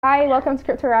Hi, welcome to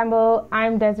Crypto Ramble.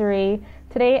 I'm Desiree.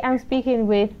 Today I'm speaking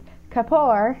with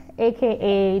Kapoor,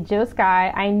 aka Joe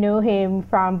Sky. I know him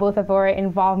from both of our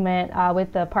involvement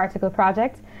with the Particle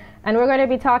Project. And we're going to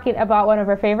be talking about one of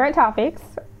our favorite topics,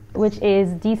 which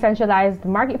is decentralized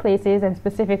marketplaces and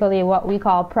specifically what we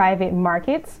call private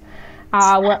markets.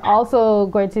 We're also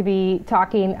going to be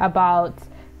talking about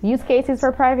use cases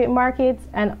for private markets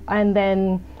and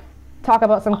then talk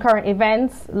about some current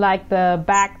events like the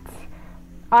backed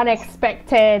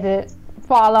unexpected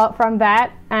fallout from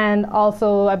that, and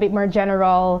also a bit more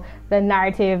general, the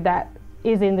narrative that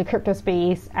is in the crypto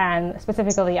space and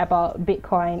specifically about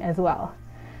Bitcoin as well.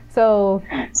 So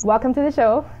welcome to the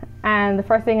show. And the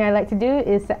first thing I like to do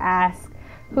is to ask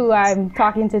who I'm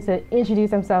talking to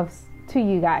introduce themselves to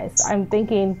you guys. I'm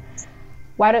thinking,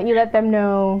 why don't you let them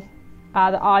know,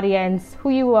 the audience,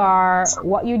 who you are,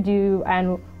 what you do,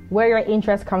 and where your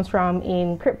interest comes from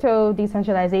in crypto,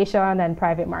 decentralization, and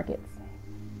private markets.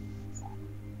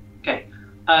 Okay,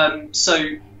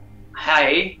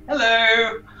 hey,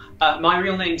 hello. My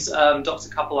real name's Dr.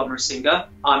 Kapil Amarasinghe.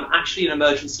 I'm actually an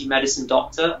emergency medicine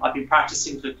doctor. I've been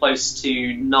practicing for close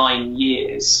to 9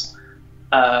 years.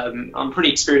 I'm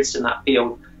pretty experienced in that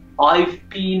field. I've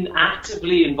been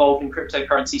actively involved in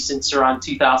cryptocurrency since around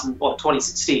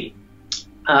 2016,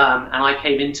 and I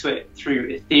came into it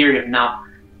through Ethereum. Now,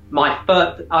 I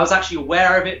was actually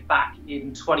aware of it back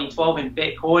in 2012 in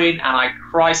Bitcoin, and I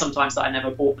cry sometimes that I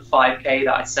never bought the 5K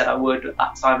that I said I would at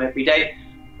that time every day.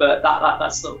 But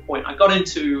that's the point. I got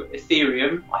into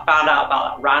Ethereum. I found out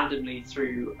about that randomly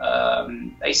through,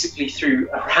 basically through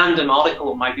a random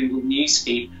article on my Google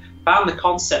newsfeed. Found the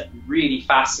concept really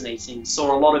fascinating.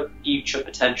 Saw a lot of future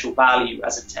potential value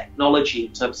as a technology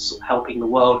in terms of helping the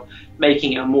world,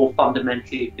 making it a more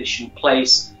fundamentally efficient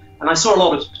place. And I saw a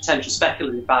lot of potential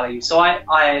speculative value. So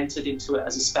I entered into it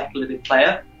as a speculative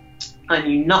player. I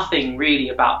knew nothing really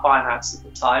about finance at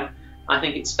the time. I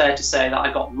think it's fair to say that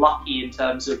I got lucky in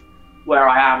terms of where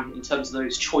I am, in terms of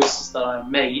those choices that I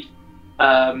made.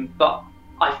 But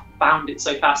I found it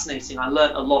so fascinating. I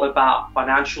learned a lot about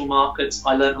financial markets.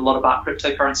 I learned a lot about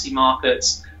cryptocurrency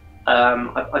markets.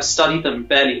 I've studied them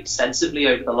fairly extensively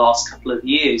over the last couple of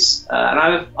years,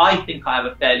 and I think I have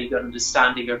a fairly good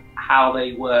understanding of how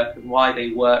they work and why they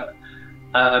work.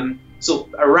 So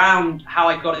around how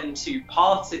I got into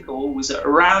Particle was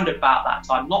around about that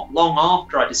time, not long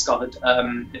after I discovered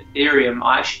Ethereum.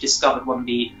 I actually discovered one of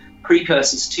the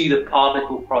precursors to the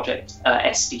Particle project,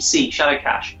 SDC, Shadow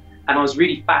Cash, and I was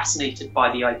really fascinated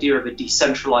by the idea of a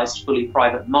decentralized, fully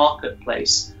private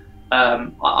marketplace.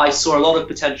 I saw a lot of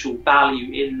potential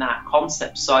value in that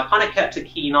concept, so I kind of kept a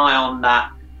keen eye on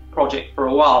that project for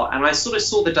a while, and I sort of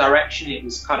saw the direction it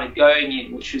was kind of going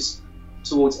in, which was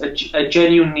towards a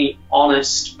genuinely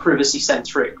honest,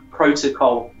 privacy-centric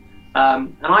protocol.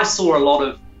 And I saw a lot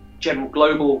of general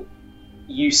global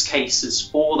use cases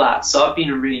for that, so I've been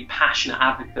a really passionate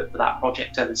advocate for that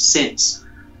project ever since.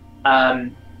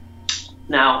 Now,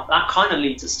 that kind of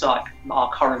leads us to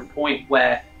our current point,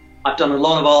 where I've done a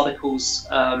lot of articles,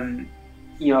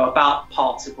 about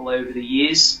Particle over the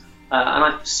years, and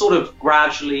I've sort of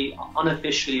gradually,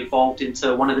 unofficially evolved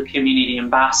into one of the community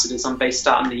ambassadors. I'm based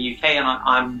out in the UK, and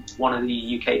I'm one of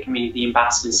the UK community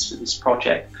ambassadors for this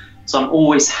project. So I'm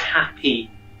always happy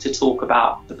to talk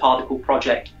about the Particle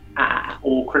project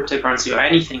or cryptocurrency or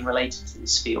anything related to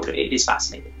this field. It is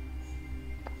fascinating.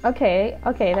 Okay,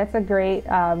 that's a great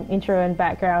intro and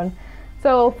background.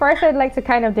 So first, I'd like to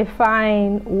kind of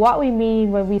define what we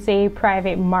mean when we say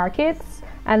private markets,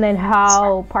 and then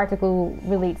how Particle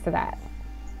relates to that.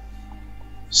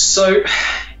 So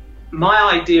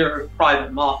my idea of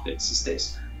private markets is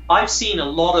this. I've seen a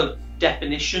lot of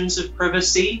definitions of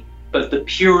privacy, but the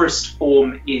purest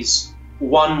form is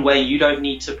one where you don't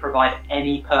need to provide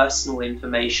any personal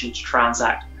information to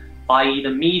transact, i.e. the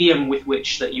medium with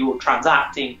which that you're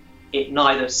transacting, it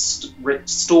neither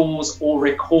stores or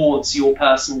records your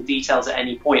personal details at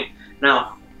any point.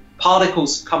 Now,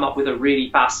 Particle's come up with a really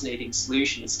fascinating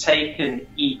solution. It's taken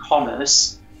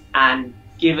e-commerce and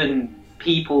given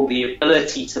people the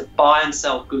ability to buy and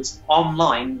sell goods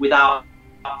online without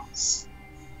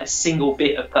a single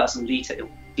bit of personal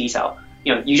detail.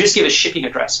 You just give a shipping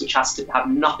address, which has to have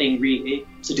nothing really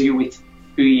to do with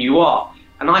who you are.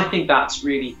 And I think that's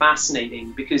really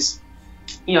fascinating because,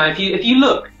 if you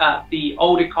look at the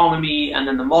old economy and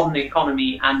then the modern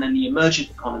economy and then the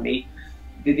emergent economy,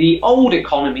 the old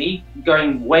economy,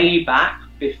 going way back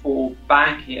before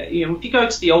banking, if you go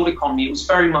to the old economy, it was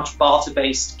very much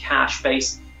barter-based,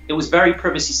 cash-based. It was very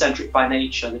privacy-centric by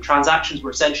nature. The transactions were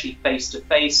essentially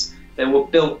face-to-face. They were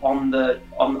built on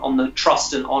the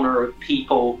trust and honor of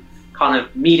people kind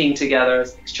of meeting together,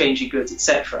 exchanging goods,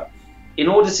 etc. In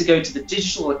order to go to the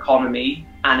digital economy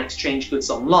and exchange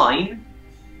goods online,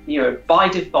 by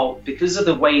default, because of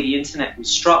the way the internet was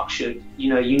structured,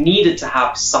 you needed to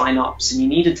have sign-ups and you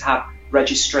needed to have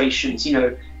registrations.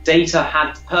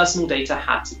 Personal data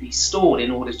had to be stored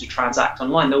in order to transact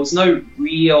online. There was no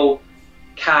real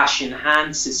cash in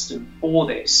hand system for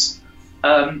this.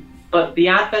 But the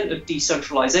advent of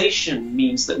decentralization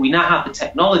means that we now have the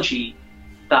technology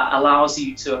that allows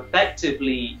you to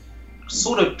effectively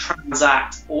sort of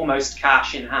transact almost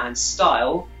cash in hand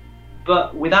style,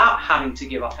 but without having to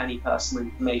give up any personal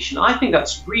information. I think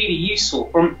that's really useful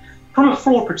from a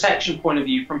fraud protection point of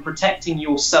view, from protecting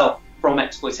yourself from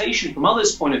exploitation from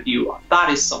others' point of view. That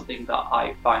is something that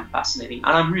I find fascinating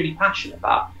and I'm really passionate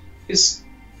about, because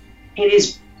it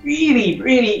is really,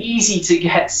 really easy to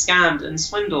get scammed and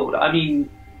swindled. I mean,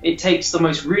 it takes the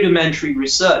most rudimentary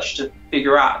research to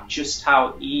figure out just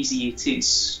how easy it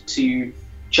is to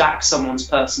jack someone's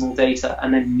personal data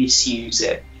and then misuse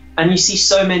it. And you see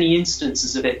so many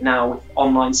instances of it now with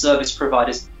online service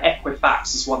providers.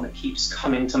 Equifax is one that keeps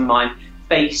coming to mind,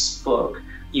 Facebook,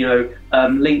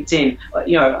 LinkedIn,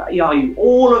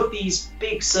 all of these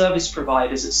big service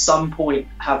providers at some point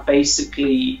have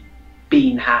basically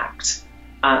been hacked.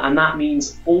 And that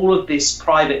means all of this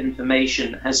private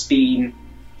information has been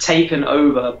taken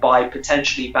over by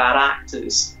potentially bad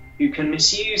actors who can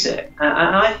misuse it.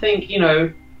 And I think,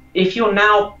 if you're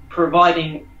now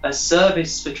providing a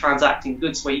service for transacting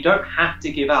goods where you don't have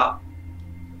to give out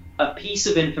a piece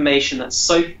of information that's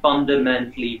so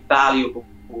fundamentally valuable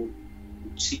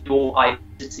to your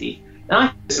identity, then I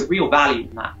think there's a real value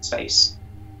in that space.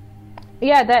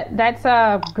 Yeah, that's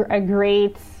a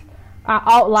great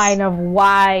outline of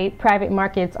why private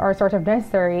markets are sort of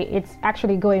necessary. It's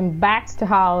actually going back to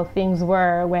how things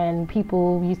were when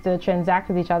people used to transact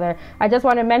with each other. I just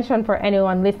want to mention for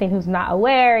anyone listening who's not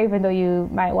aware, even though you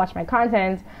might watch my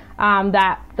content,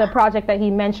 that the project that he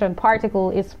mentioned,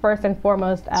 Particle, is first and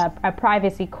foremost a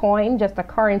privacy coin, just a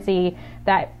currency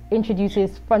that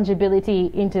introduces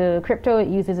fungibility into crypto. It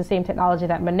uses the same technology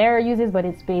that Monero uses, but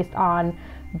it's based on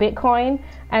Bitcoin.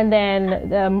 And then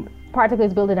the Particle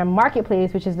is building a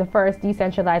marketplace, which is the first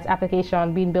decentralized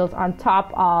application being built on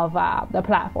top of the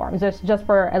platform. Just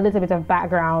for a little bit of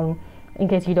background, in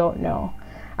case you don't know.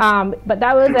 But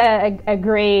that was a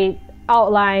great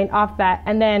outline of that.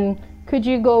 And then could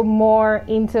you go more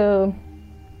into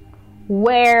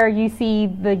where you see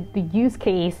the use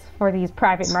case for these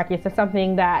private markets? That's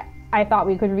something that I thought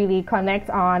we could really connect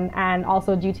on, and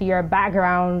also due to your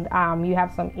background, you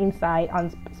have some insight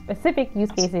on specific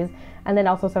use cases, and then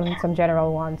also some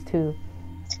general ones too.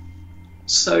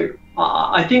 So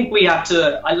I think we have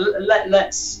to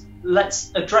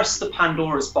let's address the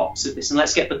Pandora's box of this, and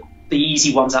let's get the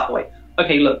easy ones out of the way.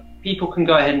 Okay, look, people can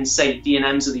go ahead and say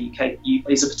DNMs of the UK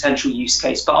is a potential use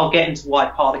case, but I'll get into why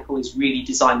Particle is really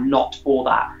designed not for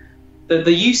that.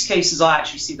 The use cases I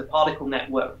actually see the Particle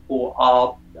network for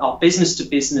are business to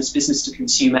business, business to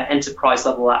consumer, enterprise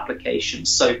level applications.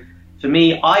 So for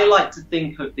me, I like to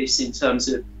think of this in terms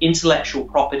of intellectual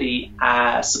property,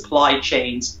 supply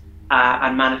chains,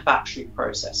 and manufacturing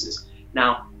processes.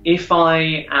 Now, if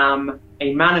I am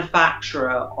a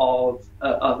manufacturer of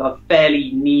a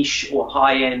fairly niche or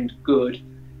high-end good,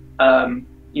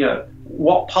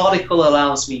 what Particle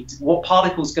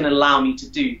is going to allow me to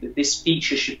do, that this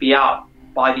feature should be out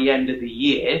by the end of the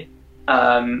year,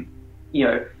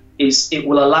 is it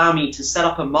will allow me to set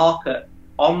up a market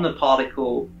on the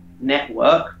Particle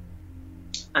network,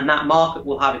 and that market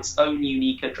will have its own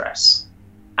unique address.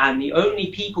 And the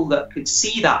only people that could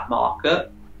see that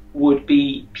market would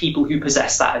be people who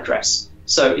possess that address.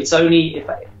 So it's only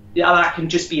that can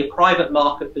just be a private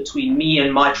market between me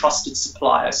and my trusted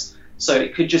suppliers. So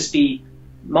it could just be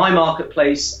my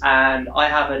marketplace, and I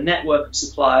have a network of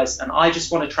suppliers, and I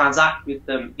just want to transact with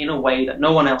them in a way that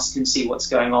no one else can see what's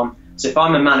going on. So if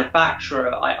I'm a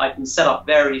manufacturer, I can set up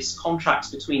various contracts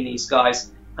between these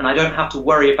guys, and I don't have to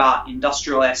worry about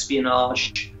industrial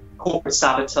espionage, corporate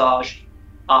sabotage.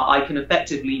 I can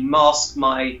effectively mask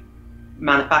my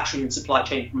manufacturing and supply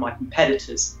chain from my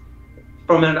competitors.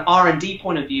 From an R&D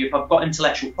point of view, if I've got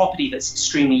intellectual property that's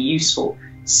extremely useful,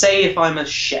 say if I'm a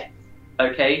chef,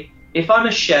 okay? If I'm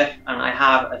a chef and I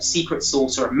have a secret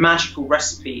sauce or a magical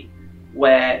recipe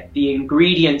where the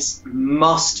ingredients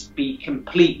must be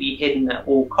completely hidden at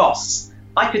all costs,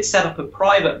 I could set up a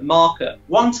private market,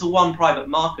 one-to-one private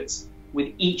markets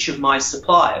with each of my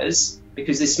suppliers,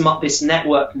 because this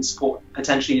network can support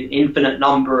potentially an infinite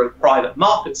number of private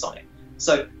markets on it.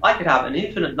 So I could have an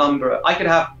infinite number, I could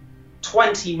have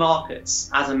 20 markets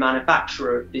as a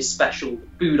manufacturer of this special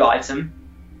food item,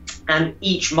 And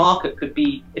each market could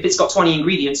be, if it's got 20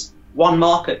 ingredients, one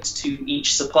market to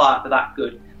each supplier for that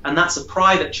good. And that's a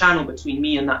private channel between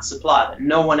me and that supplier that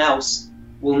no one else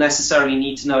will necessarily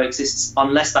need to know exists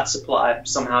unless that supplier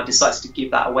somehow decides to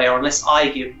give that away, or unless I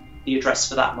give the address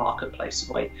for that marketplace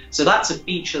away. So that's a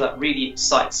feature that really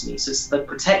excites me. So it's the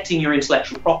protecting your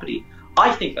intellectual property.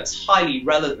 I think that's highly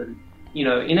relevant, you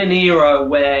know, in an era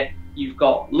where you've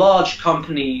got large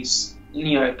companies,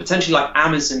 you know, potentially like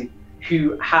Amazon,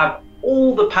 who have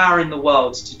all the power in the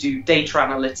world to do data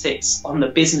analytics on the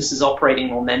businesses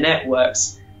operating on their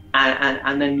networks,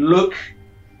 and then look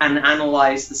and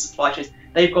analyze the supply chains.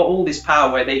 They've got all this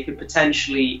power where they could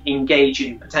potentially engage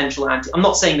in potential I'm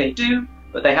not saying they do,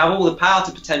 but they have all the power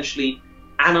to potentially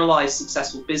analyze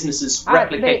successful businesses,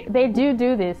 replicate. They do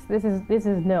this. This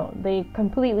is known. They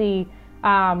completely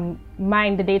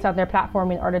mine the data on their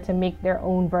platform in order to make their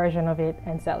own version of it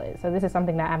and sell it. So this is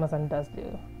something that Amazon does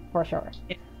do, for sure.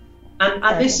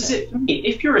 And this is it for me.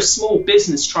 If you're a small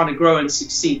business trying to grow and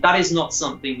succeed, that is not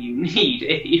something you need.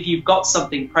 If you've got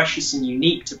something precious and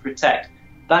unique to protect,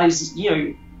 that is, you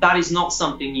know, that is not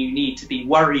something you need to be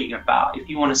worrying about if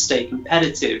you want to stay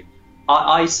competitive.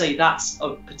 I say that's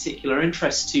of particular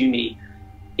interest to me.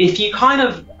 If you kind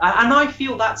of, and I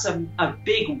feel that's a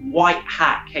big white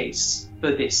hat case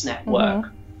for this network.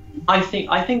 Mm-hmm. I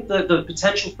think that the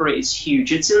potential for it is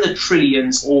huge. It's in the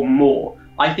trillions or more.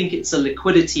 I think it's a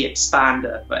liquidity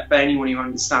expander for anyone who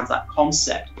understands that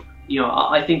concept. You know,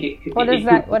 I think it could. What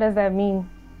does that mean?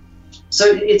 So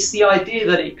it's the idea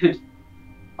that it could.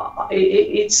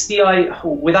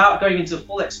 Without going into a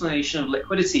full explanation of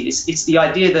liquidity, it's the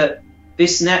idea that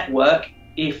this network,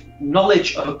 if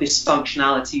knowledge of this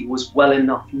functionality was well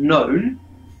enough known,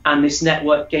 and this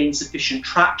network gained sufficient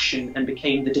traction and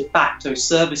became the de facto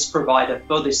service provider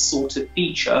for this sort of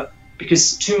feature,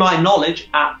 because to my knowledge,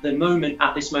 at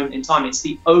this moment in time, it's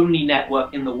the only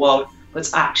network in the world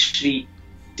that's actually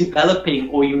developing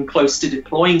or even close to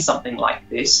deploying something like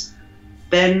this,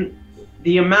 then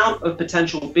the amount of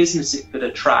potential business it could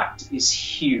attract is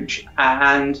huge.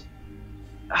 And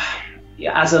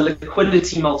as a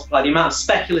liquidity multiplier, the amount of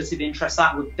speculative interest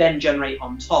that would then generate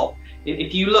on top.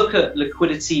 If you look at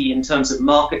liquidity in terms of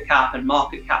market cap and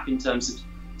market cap in terms of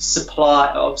supply,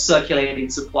 of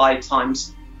circulating supply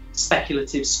times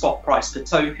speculative spot price per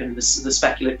token, the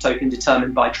speculative token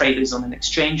determined by traders on an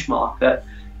exchange market,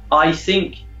 I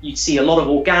think you'd see a lot of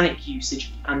organic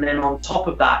usage, and then on top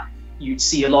of that, you'd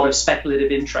see a lot of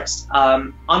speculative interest.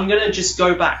 I'm going to just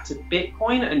go back to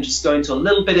Bitcoin and just go into a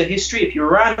little bit of history. If you're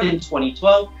around in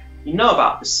 2012, you know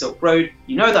about the Silk Road.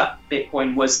 You know that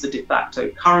Bitcoin was the de facto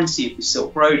currency of the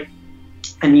Silk Road,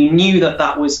 and you knew that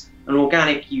that was an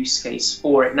organic use case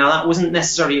for it. Now, that wasn't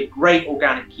necessarily a great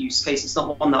organic use case. It's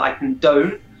not one that I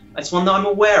condone. It's one that I'm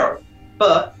aware of.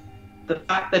 But the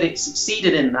fact that it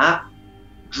succeeded in that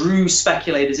drew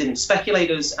speculators in.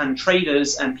 Speculators and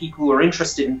traders and people who are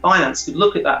interested in finance could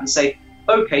look at that and say,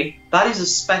 okay, that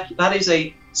is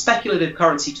a speculative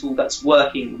currency tool that's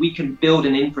working. We can build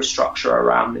an infrastructure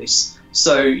around this.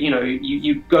 So, you know,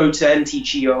 you go to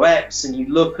NTGOX and you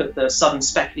look at the sudden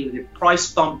speculative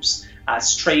price bumps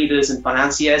as traders and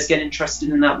financiers get interested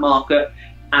in that market,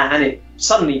 and it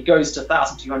suddenly goes to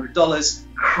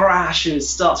 $1,200,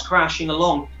 starts crashing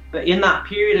along. But in that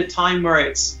period of time where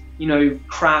it's, you know,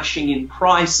 crashing in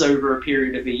price over a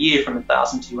period of a year from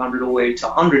 1,200 all the way to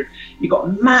 100, you've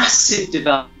got massive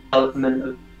development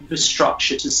of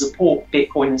infrastructure to support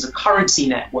Bitcoin as a currency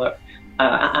network.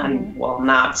 And well,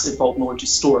 now it's evolved more into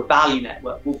store of value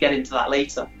network. We'll get into that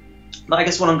later. But I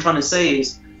guess what I'm trying to say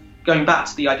is, going back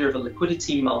to the idea of a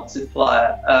liquidity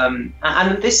multiplier,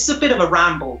 and this is a bit of a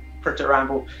ramble, crypto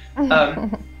ramble.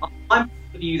 I'm of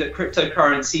the view that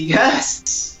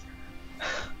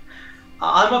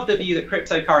I'm of the view that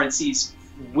cryptocurrencies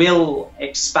will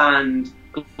expand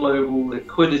global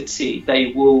liquidity.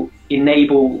 They will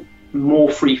enable more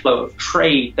free flow of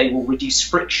trade. They will reduce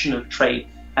friction of trade,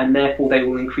 and therefore they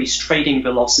will increase trading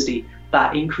velocity.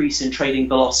 That increase in trading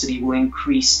velocity will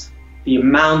increase the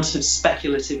amount of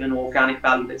speculative and organic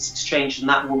value that's exchanged, and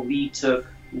that will lead to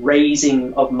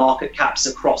raising of market caps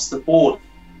across the board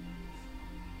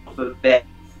for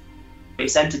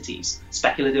various entities,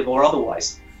 speculative or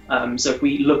otherwise. So if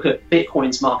we look at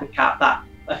Bitcoin's market cap, that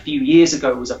a few years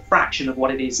ago was a fraction of what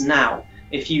it is now.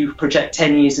 If you project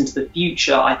 10 years into the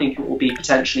future, I think it will be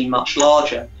potentially much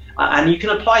larger. And you can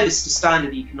apply this to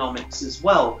standard economics as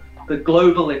well. The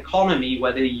global economy,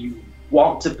 whether you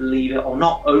want to believe it or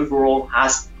not, overall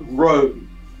has grown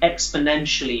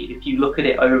exponentially if you look at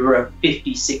it over a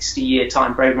 50, 60-year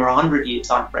time frame or a 100-year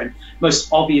time frame. Most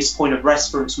obvious point of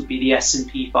reference would be the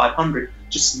S&P 500.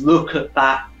 Just look at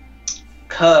that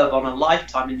curve on a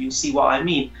lifetime, and you'll see what I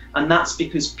mean. And that's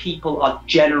because people are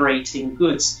generating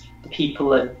goods,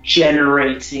 people are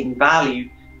generating value.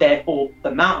 Therefore, the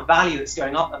amount of value that's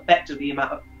going up, effectively the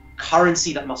amount of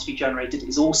currency that must be generated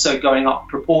is also going up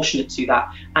proportionate to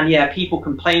that. And yeah, people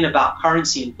complain about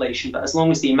currency inflation, but as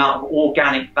long as the amount of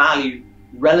organic value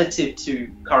relative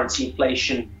to currency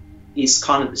inflation is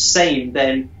kind of the same,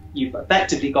 then you've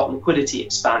effectively got liquidity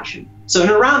expansion. So in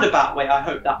a roundabout way, I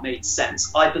hope that made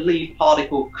sense. I believe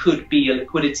Particle could be a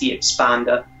liquidity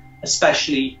expander,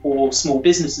 especially for small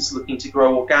businesses looking to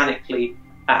grow organically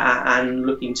and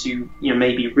looking to,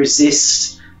 maybe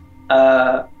resist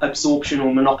absorption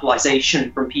or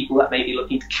monopolization from people that may be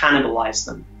looking to cannibalize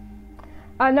them.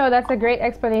 No, that's a great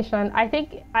explanation. I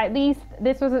think at least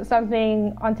this wasn't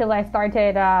something until I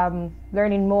started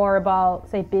learning more about,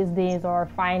 say, business or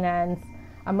finance,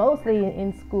 mostly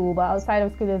in school, but outside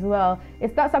of school as well.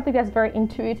 It's not something that's very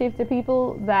intuitive to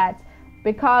people, that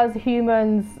because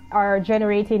humans are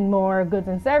generating more goods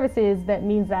and services, that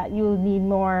means that you'll need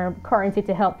more currency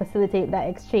to help facilitate that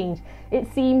exchange.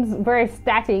 It seems very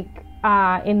static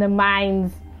in the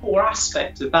minds. Or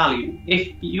aspect of value.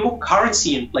 If your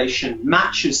currency inflation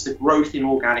matches the growth in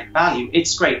organic value,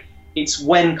 it's great. It's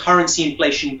when currency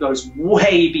inflation goes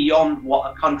way beyond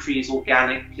what a country is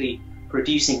organically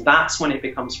producing, that's when it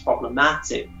becomes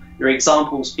problematic. Your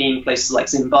examples being places like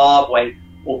Zimbabwe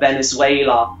or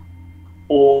Venezuela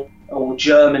or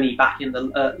Germany back in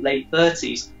the late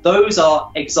 30s. Those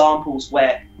are examples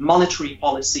where monetary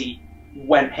policy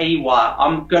went haywire.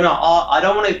 I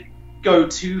don't want to go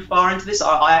too far into this.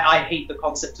 I hate the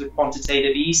concept of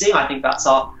quantitative easing. I think that's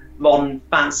our modern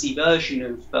fancy version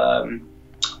of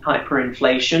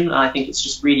hyperinflation. I think it's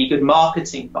just really good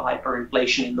marketing for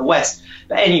hyperinflation in the West.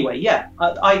 But anyway, yeah,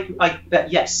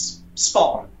 yes,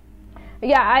 spot on.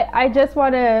 Yeah, I just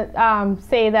want to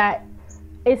say that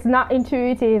it's not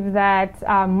intuitive that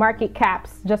market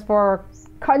caps just for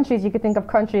countries, you could think of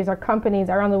countries or companies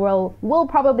around the world, will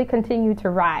probably continue to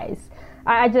rise.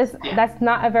 That's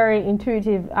not a very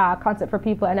intuitive concept for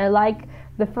people. And I like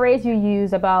the phrase you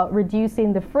use about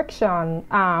reducing the friction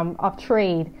of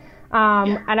trade.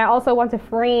 And I also want to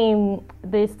frame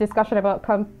this discussion about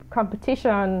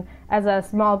competition as a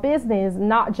small business,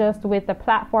 not just with the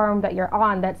platform that you're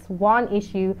on, that's one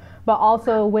issue, but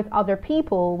also with other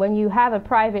people. When you have a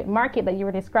private market that you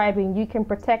were describing, you can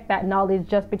protect that knowledge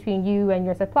just between you and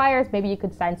your suppliers. Maybe you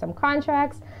could sign some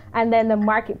contracts, and then the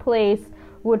marketplace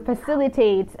would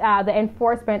facilitate the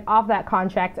enforcement of that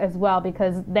contract as well,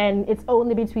 because then it's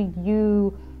only between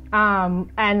you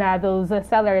and those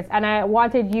sellers. And I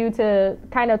wanted you to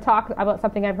kind of talk about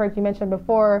something I've heard you mention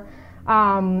before,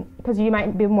 because you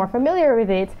might be more familiar with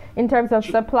it, in terms of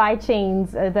supply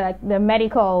chains, the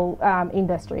medical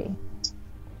industry.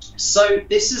 So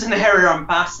this is an area I'm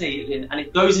fascinated in, and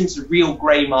it goes into real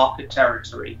grey market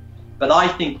territory. But I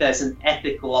think there's an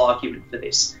ethical argument for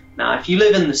this. Now, if you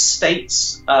live in the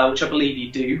States, which I believe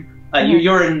you do,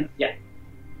 you're in,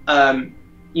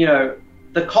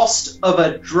 the cost of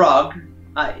a drug,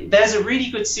 there's a really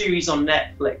good series on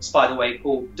Netflix, by the way,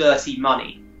 called Dirty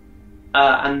Money.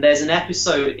 And there's an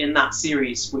episode in that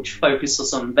series which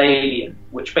focuses on Valiant,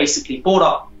 which basically bought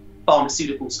up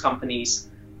pharmaceuticals companies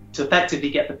to effectively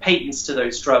get the patents to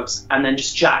those drugs, and then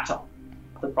just jacked up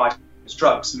the price of those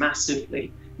drugs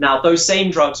massively. Now, those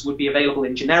same drugs would be available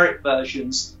in generic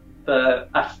versions for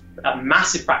a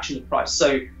massive fraction of the price.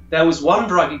 So there was one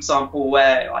drug example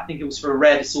where I think it was for a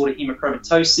rare disorder,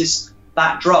 hemochromatosis.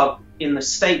 That drug in the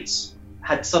States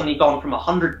had suddenly gone from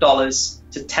 $100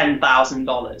 to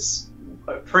 $10,000,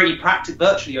 pretty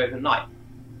virtually overnight.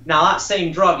 Now that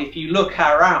same drug, if you look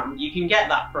around, you can get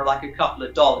that for like a couple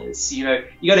of dollars. You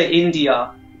go to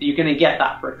India, you're going to get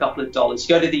that for a couple of dollars.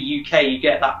 You go to the UK, you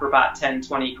get that for about 10,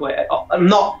 20 quid. I'm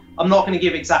not going to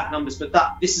give exact numbers, but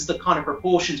this is the kind of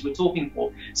proportions we're talking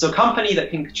for. So a company that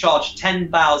can charge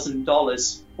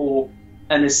 $10,000 for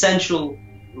an essential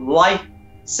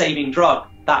life-saving drug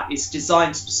that is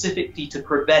designed specifically to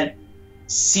prevent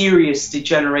serious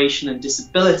degeneration and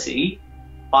disability,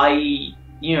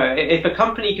 if a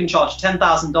company can charge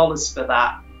 $10,000 for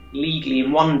that legally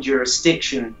in one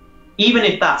jurisdiction, even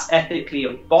if that's ethically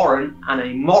abhorrent and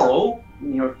immoral,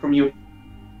 from your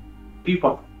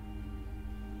viewpoint,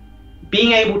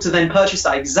 being able to then purchase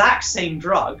that exact same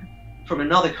drug from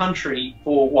another country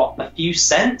for a few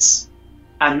cents,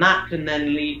 and that can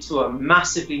then lead to a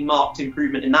massively marked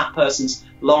improvement in that person's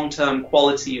long-term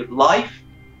quality of life,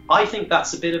 I think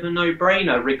that's a bit of a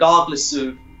no-brainer, regardless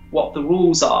of what the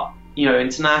rules are,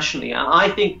 internationally. And I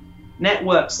think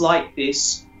networks like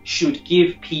this should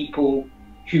give people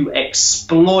who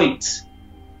exploit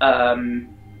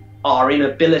our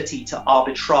inability to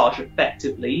arbitrage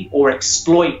effectively or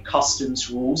exploit customs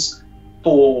rules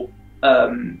for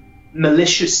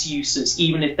malicious uses,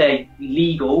 even if they're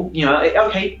legal. You know,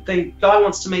 okay, the guy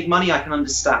wants to make money, I can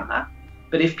understand that.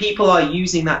 But if people are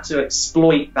using that to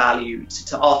exploit value,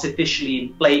 to artificially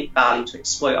inflate value, to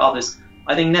exploit others,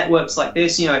 I think networks like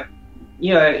this,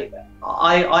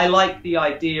 I like the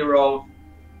idea of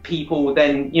people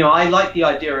then, I like the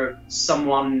idea of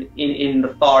someone in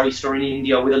the Far East or in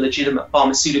India with a legitimate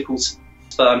pharmaceuticals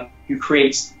firm who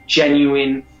creates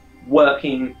genuine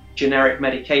working generic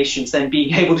medications, then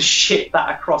being able to ship that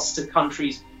across to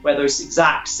countries where those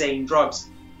exact same drugs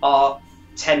are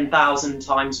 10,000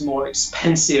 times more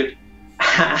expensive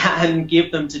and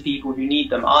give them to people who need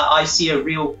them. I see a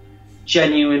real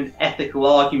genuine ethical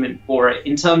argument for it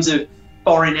in terms of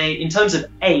foreign aid, in terms of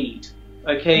aid.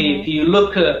 Okay, mm-hmm.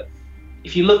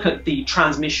 If you look at the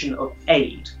transmission of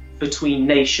aid between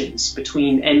nations,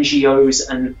 between NGOs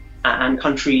and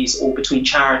countries, or between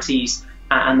charities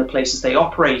and the places they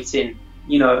operate in,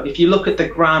 if you look at the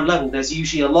ground level, there's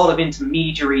usually a lot of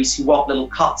intermediaries who want little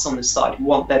cuts on the side, who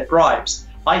want their bribes.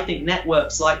 I think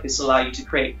networks like this allow you to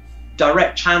create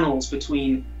direct channels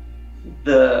between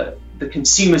the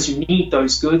consumers who need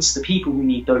those goods, the people who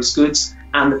need those goods,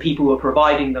 and the people who are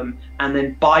providing them, and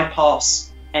then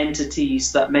bypass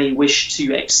entities that may wish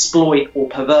to exploit or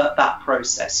pervert that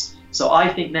process. So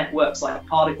I think networks like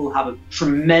Particle have a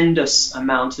tremendous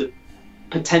amount of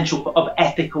potential, of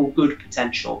ethical good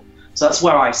potential. So that's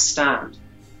where I stand.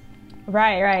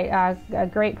 Right. A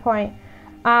great point.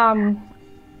 Something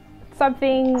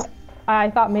I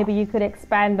thought maybe you could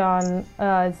expand on,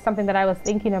 something that I was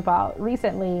thinking about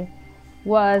recently,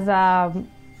 was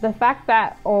the fact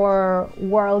that our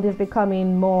world is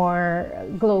becoming more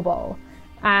global.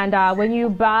 And when you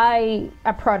buy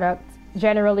a product,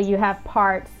 generally you have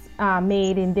parts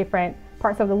made in different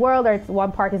parts of the world, or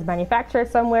one part is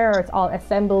manufactured somewhere, or it's all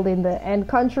assembled in the end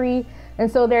country.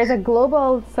 And so there's a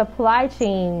global supply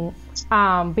chain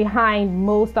behind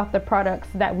most of the products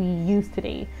that we use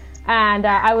today. And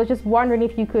I was just wondering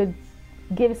if you could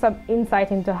give some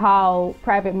insight into how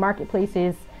private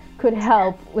marketplaces could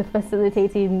help with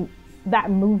facilitating that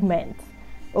movement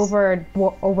over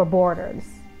borders.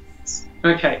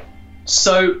 Okay,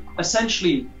 so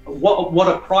essentially what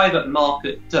a private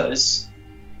market does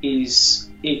is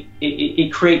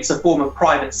it creates a form of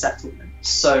private settlement.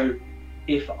 So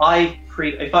if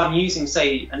I'm using,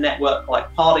 say, a network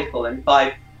like Particle, and if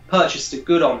I purchased a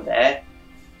good on there,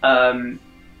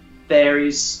 there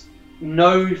is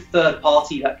no third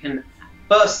party that can,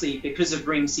 firstly, because of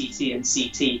Ring CT and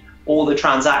CT, all the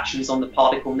transactions on the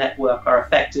Particle network are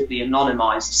effectively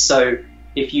anonymized. So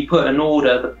if you put an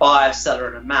order, the buyer, seller,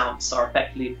 and amounts are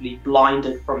effectively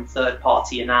blinded from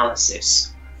third-party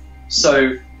analysis.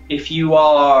 So if you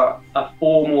are a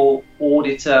formal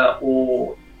auditor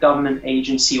or government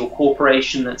agency or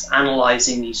corporation that's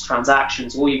analyzing these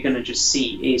transactions, all you're going to just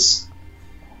see is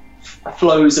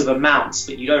flows of amounts,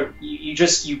 but you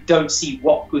don't see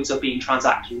what goods are being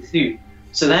transacted with who.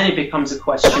 So then it becomes a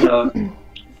question of,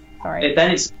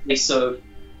 then it's a case of,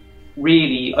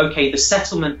 really, okay, the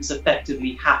settlement is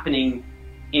effectively happening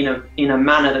in a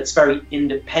manner that's very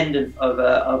independent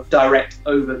of direct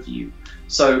overview.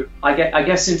 So I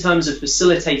guess in terms of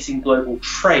facilitating global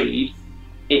trade,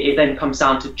 it then comes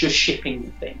down to just shipping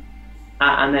the thing.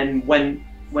 And then when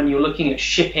you're looking at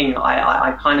shipping,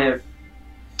 I kind of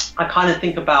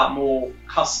think about more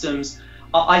customs.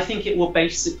 I think it will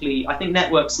basically, I think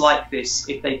networks like this,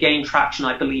 if they gain traction,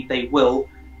 I believe they will,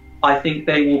 I think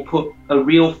they will put a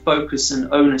real focus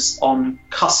and onus on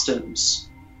customs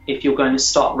if you're going to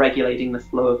start regulating the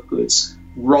flow of goods,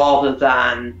 rather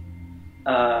than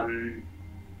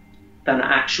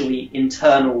actually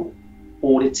internal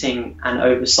auditing and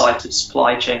oversight of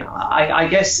supply chain. I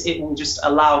guess it will just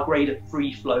allow greater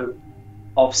free flow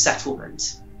of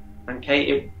settlement.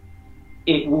 Okay,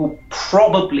 it will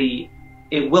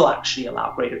actually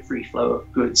allow greater free flow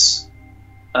of goods.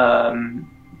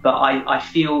 But I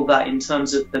feel that in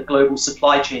terms of the global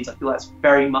supply chains, I feel that's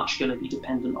very much going to be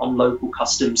dependent on local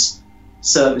customs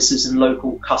services and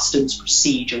local customs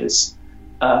procedures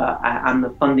and the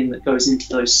funding that goes into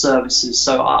those services.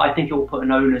 So I think it will put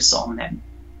an onus on them.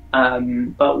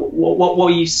 But what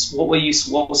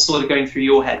was sort of going through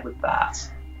your head with that?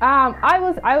 I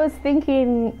was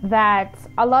thinking that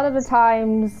a lot of the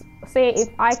times, say if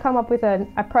I come up with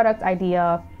a product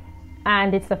idea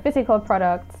and it's a physical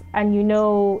product, and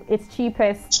it's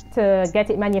cheapest to get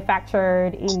it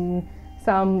manufactured in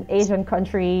some Asian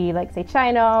country, like say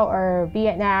China or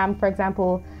Vietnam, for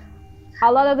example,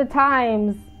 a lot of the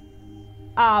times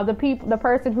the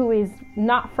person who is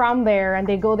not from there and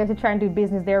they go there to try and do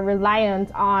business, they're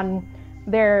reliant on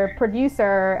their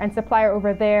producer and supplier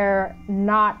over there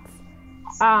not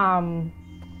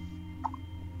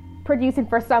producing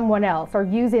for someone else, or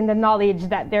using the knowledge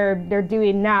that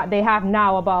they have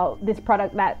now about this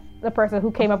product that the person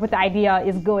who came up with the idea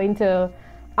is going to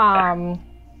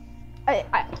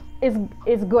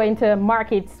is going to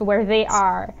markets where they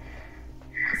are.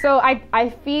 So I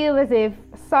feel as if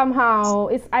somehow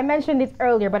I mentioned it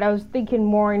earlier, but I was thinking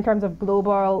more in terms of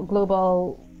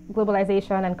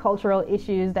globalization and cultural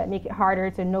issues that make it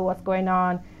harder to know what's going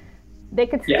on. They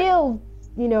could still,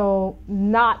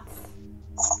 not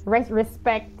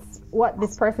respect what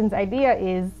this person's idea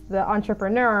is, the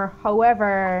entrepreneur.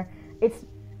 However, it's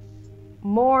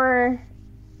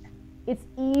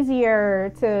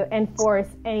easier to enforce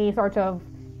any sort of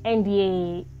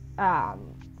NDA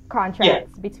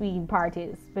contracts between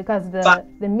parties because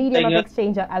the medium of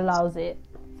exchange allows it.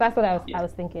 So that's what I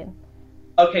was thinking.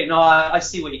 Okay, no, I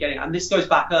see what you're getting at. And this goes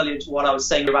back earlier to what I was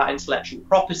saying about intellectual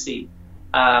property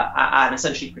and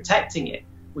essentially protecting it,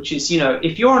 which is,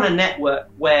 if you're on a network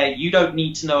where you don't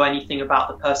need to know anything about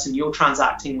the person you're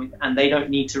transacting with and they don't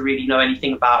need to really know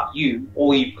anything about you,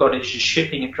 all you've got is your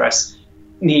shipping address,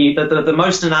 the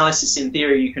most analysis in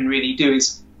theory you can really do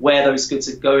is where those goods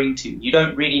are going to. You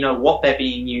don't really know what they're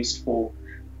being used for.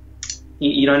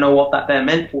 You don't know what they're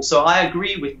meant for. So I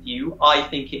agree with you. I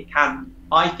think it can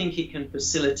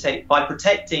facilitate, by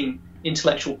protecting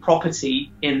intellectual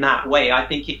property in that way, I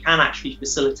think it can actually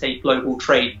facilitate global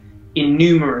trade in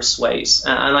numerous ways.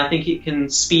 And I think it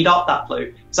can speed up that flow.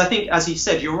 Because I think, as you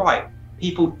said, you're right.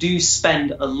 People do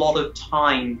spend a lot of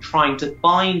time trying to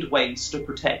find ways to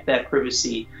protect their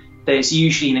privacy. There's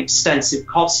usually an extensive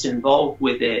cost involved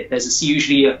with it. There's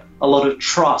usually a lot of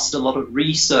trust, a lot of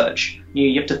research.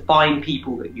 You have to find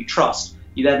people that you trust.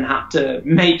 You then have to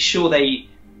make sure they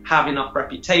have enough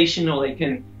reputation, or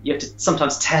you have to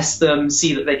sometimes test them,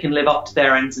 see that they can live up to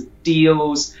their ends of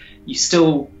deals.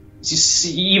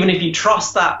 Even if you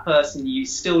trust that person, you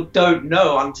still don't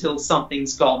know until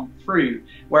something's gone through.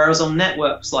 Whereas on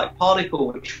networks like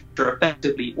Particle, which are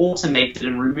effectively automated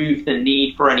and remove the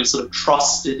need for any sort of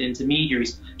trusted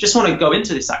intermediaries. Just want to go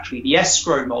into this actually. The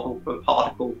escrow model for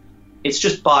Particle, it's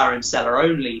just buyer and seller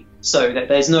only, so that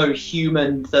there's no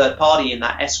human third party in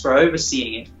that escrow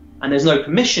overseeing it, and there's no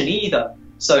commission either.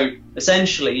 So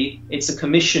essentially, it's a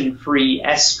commission-free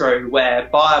escrow where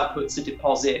buyer puts a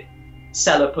deposit,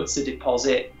 seller puts a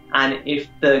deposit, and if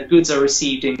the goods are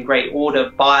received in great order,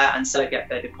 buyer and seller get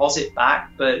their deposit back.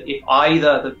 But if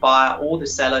either the buyer or the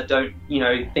seller don't,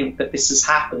 think that this has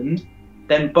happened,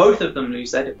 then both of them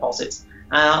lose their deposits.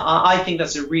 And I think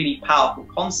that's a really powerful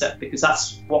concept, because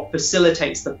that's what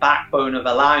facilitates the backbone of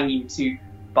allowing you to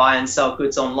buy and sell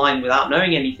goods online without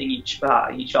knowing anything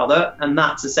about each other. And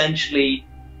that's essentially,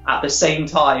 at the same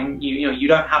time, you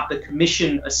don't have the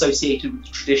commission associated with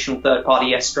traditional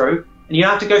third-party escrow. And you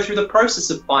have to go through the process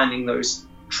of finding those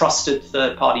trusted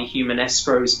third-party human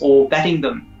escrows or vetting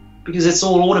them, because it's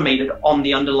all automated on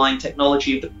the underlying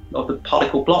technology of the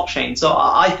Particle blockchain. So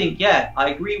I think, I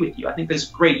agree with you. I think there's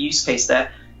a great use case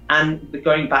there. And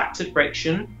going back to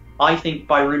friction, I think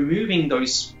by removing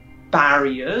those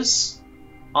barriers,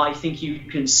 I think you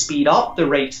can speed up the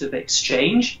rate of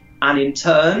exchange, and in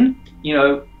turn,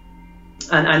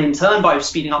 by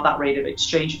speeding up that rate of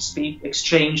exchange, speed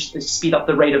up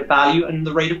the rate of value and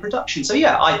the rate of production. So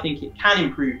I think it can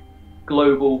improve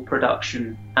global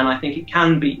production, and I think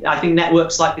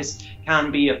networks like this can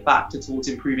be a factor towards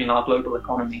improving our global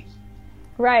economy.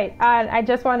 Right. I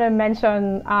just want to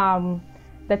mention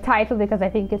the title, because I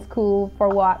think it's cool for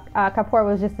what Kapoor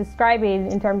was just describing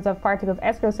in terms of Particle's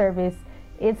escrow service.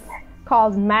 It's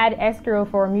called MAD Escrow,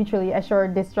 for Mutually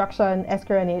Assured Destruction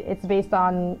Escrow, and it's based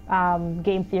on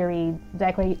game theory,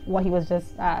 exactly what he was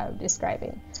just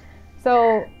describing.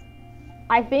 So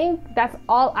I think that's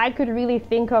all I could really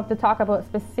think of to talk about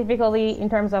specifically in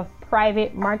terms of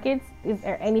private markets. Is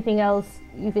there anything else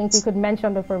you think we could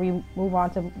mention before we move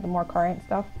on to the more current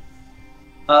stuff?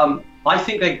 I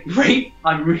think they're great.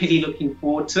 I'm really looking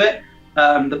forward to it.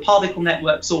 The Particle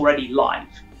network's already live,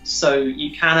 so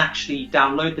you can actually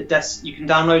download you can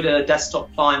download a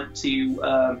desktop client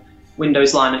to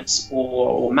Windows, Linux,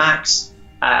 or Macs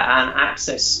and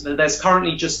access. There's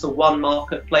currently just the one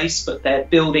marketplace, but they're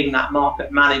building that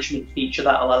market management feature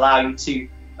that will allow you to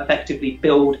effectively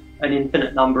build an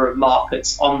infinite number of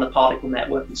markets on the Particle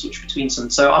network and switch between them.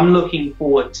 So I'm looking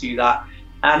forward to that.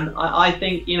 And I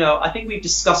think, we've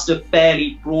discussed a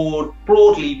fairly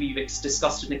broadly, we've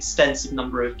discussed an extensive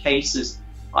number of cases.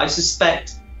 I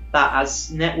suspect that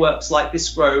as networks like this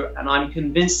grow, and I'm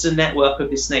convinced a network of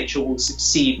this nature will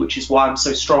succeed, which is why I'm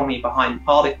so strongly behind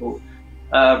Particle,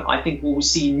 I think we'll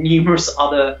see numerous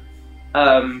other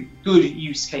good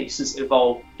use cases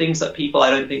evolve, things that people I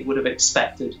don't think would have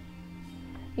expected.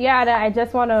 Yeah, I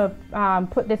just want to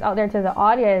put this out there to the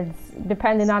audience.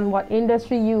 Depending on what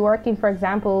industry you work in, for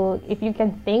example, if you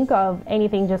can think of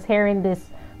anything, just hearing this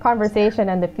conversation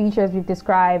and the features we've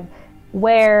described,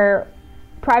 where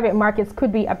private markets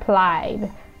could be applied,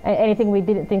 anything we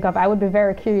didn't think of, I would be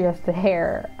very curious to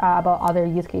hear about other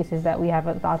use cases that we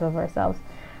haven't thought of ourselves.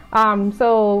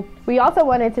 So we also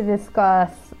wanted to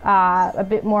discuss a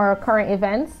bit more current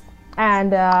events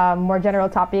and more general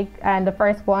topic, and the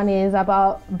first one is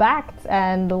about Bakkt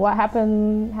and what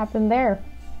happened there.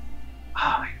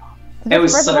 Oh my god! So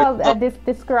first of all,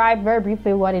 describe very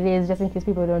briefly what it is, just in case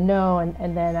people don't know,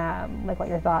 and then like what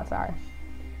your thoughts are.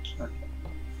 Okay.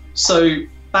 So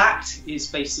Bakkt is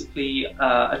basically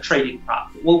a trading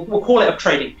platform. We'll call it a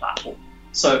trading platform.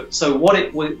 So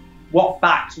what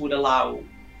Bakkt would allow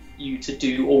you to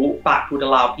do, or what Bakkt would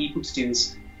allow people to do,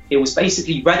 is it was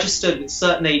basically registered with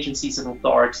certain agencies and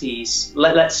authorities.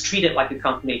 Let's treat it like a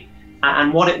company.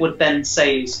 And what it would then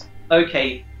say is,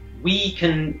 okay,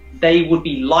 they would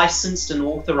be licensed and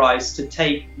authorized to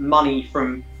take money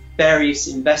from various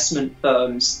investment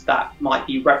firms that might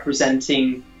be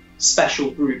representing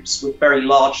special groups with very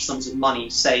large sums of money,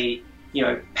 say,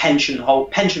 pension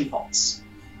pots,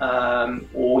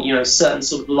 or, certain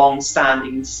sort of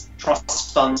long-standing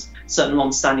trust funds, certain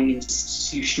long-standing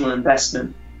institutional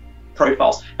investment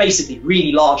profiles, basically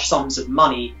really large sums of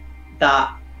money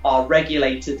that are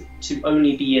regulated to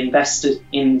only be invested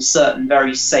in certain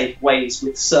very safe ways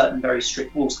with certain very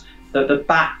strict rules. The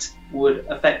Bakkt would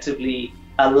effectively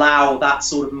allow that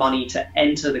sort of money to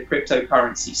enter the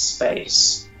cryptocurrency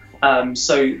space.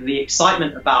 So the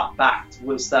excitement about Bakkt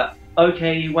was that,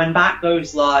 okay, when Bakkt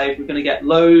goes live, we're going to get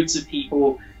loads of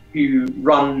people who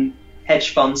run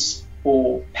hedge funds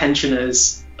for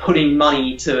pensioners putting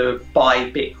money to buy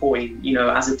Bitcoin,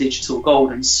 as a digital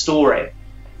gold and store it.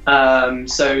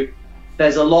 So there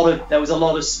was a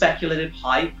lot of speculative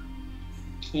hype,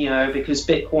 because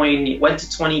Bitcoin, it went to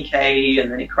 20K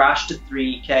and then it crashed to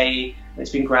 3K. And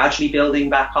it's been gradually building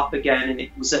back up again, and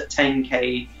it was at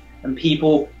 10K. And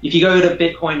people, if you go to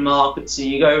Bitcoin markets and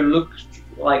you go look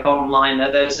like online,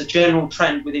 there's a general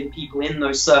trend within people in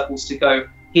those circles to go,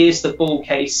 here's the bull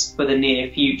case for the near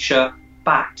future.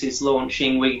 Bakkt is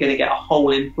launching. We're going to get a whole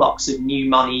influx of new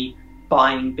money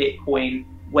buying Bitcoin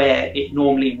where it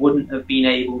normally wouldn't have been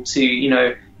able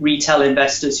to. Retail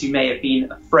investors who may have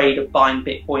been afraid of buying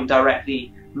Bitcoin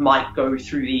directly might go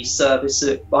through these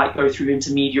services, might go through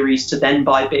intermediaries to then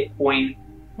buy Bitcoin,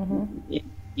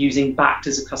 using Bakkt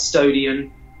as a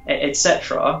custodian,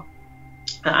 etc.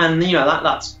 And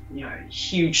that's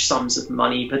huge sums of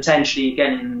money, potentially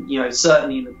again,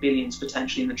 certainly in the billions,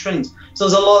 potentially in the trillions. So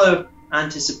there's a lot of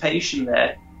anticipation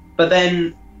there. But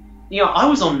then, I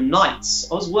was on nights.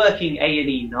 I was working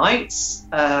A&E nights,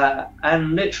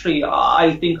 and literally,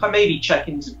 I think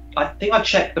I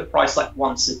checked the price like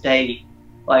once a day.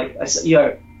 Like,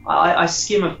 I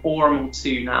skim a forum or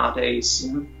two nowadays.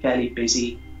 I'm fairly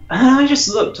busy, and I just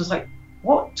looked. I was like,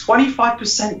 what?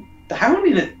 25% down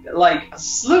in it? Like, I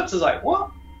just looked. I was like,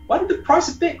 what? Why did the price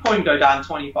of Bitcoin go down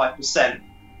 25%?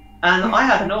 And I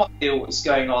had no idea what was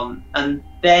going on. And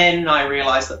then I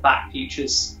realized that Bakkt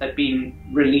futures had been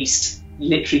released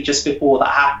literally just before that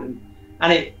happened.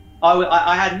 And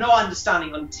I had no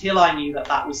understanding until I knew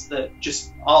that was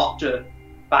just after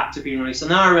Bakkt had been released. And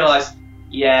then I realized,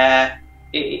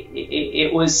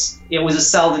 it was a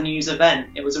sell the news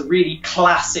event. It was a really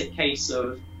classic case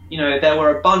of, there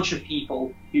were a bunch of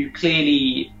people who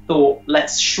clearly thought,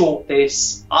 let's short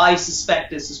this. I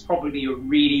suspect this is probably a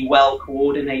really well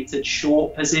coordinated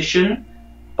short position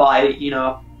by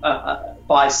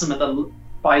some of the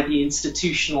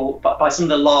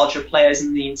larger players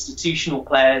and the institutional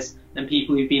players and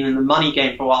people who've been in the money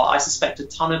game for a while. I suspect a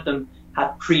ton of them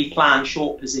had pre-planned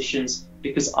short positions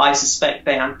because I suspect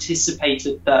they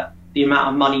anticipated that the amount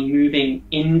of money moving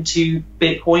into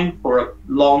Bitcoin for a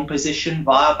long position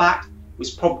via Bakkt was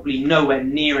probably nowhere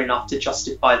near enough to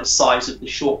justify the size of the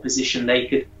short position they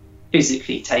could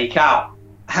physically take out.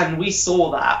 And we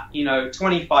saw that,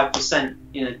 25%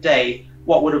 in a day.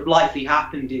 What would have likely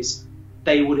happened is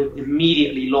they would have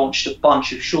immediately launched a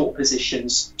bunch of short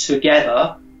positions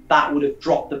together. That would have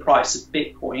dropped the price of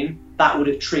Bitcoin. That would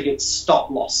have triggered stop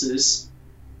losses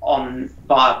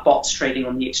via bots trading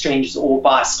on the exchanges, or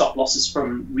via stop losses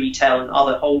from retail and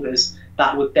other holders.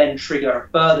 That would then trigger a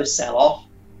further sell-off.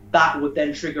 that would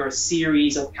then trigger a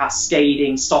series of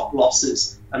cascading stop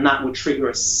losses, and that would trigger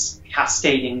a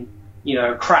cascading,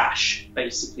 crash,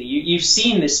 basically. You've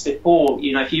seen this before.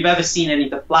 If you've ever seen any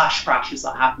of the flash crashes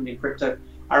that happened in crypto,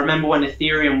 I remember when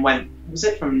Ethereum went, I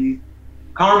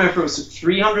can't remember if it was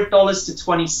 $300 to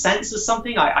 20 cents or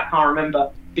something. I can't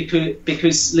remember,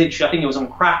 because literally I think it was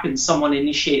on Kraken, someone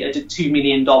initiated a $2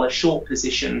 million short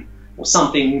position or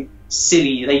something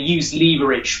silly. They used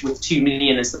leverage with 2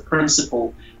 million as the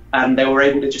principal, and they were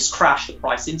able to just crash the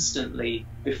price instantly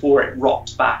before it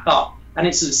rocked back up. And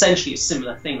it's essentially a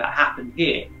similar thing that happened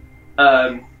here.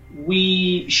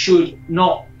 We should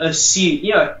not assume,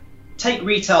 take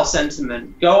retail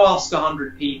sentiment, go ask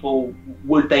 100 people,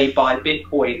 would they buy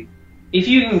Bitcoin? If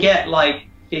you can get like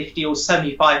 50 or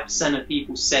 75% of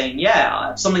people saying,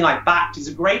 yeah, something like Bakkt is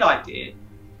a great idea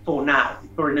for now,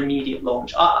 for an immediate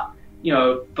launch.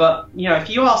 But if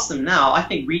you ask them now, I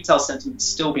think retail sentiment is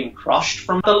still being crushed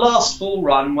from the last bull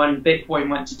run when Bitcoin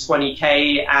went to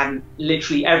 20K, and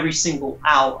literally every single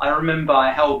alt. I remember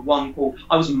I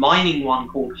was mining one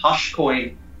called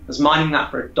Hushcoin. I was mining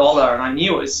that for $1, and I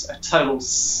knew it was a total.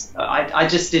 I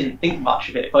just didn't think much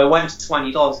of it. But it went to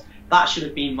 $20. That should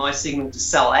have been my signal to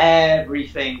sell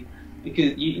everything,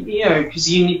 because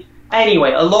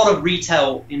Anyway, a lot of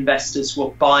retail investors were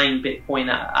buying Bitcoin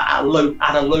at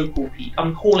a local peak.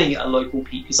 I'm calling it a local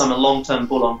peak because I'm a long-term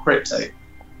bull on crypto.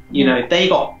 They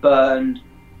got burned.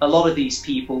 A lot of these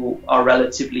people are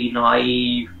relatively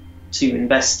naive to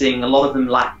investing. A lot of them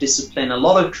lack discipline. A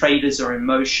lot of traders are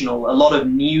emotional. A lot of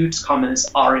newcomers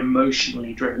are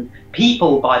emotionally driven.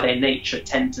 People, by their nature,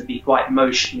 tend to be quite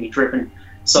emotionally driven.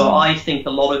 So I think a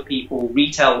lot of people,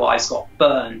 retail-wise, got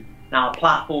burned. Now, a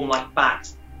platform like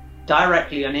Bakkt,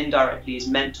 directly and indirectly, is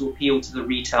meant to appeal to the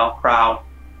retail crowd.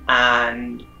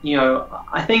 And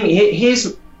I think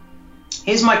here's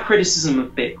my criticism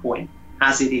of Bitcoin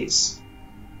as it is.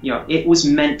 It was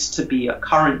meant to be a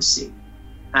currency,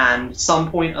 and at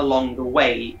some point along the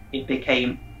way it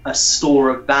became a store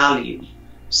of value.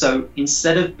 So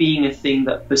instead of being a thing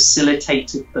that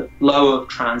facilitated the flow of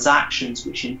transactions,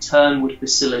 which in turn would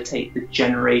facilitate the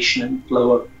generation and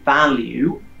flow of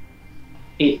value,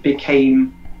 it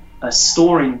became a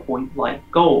storing point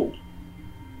like gold.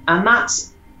 And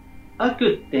that's a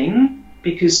good thing,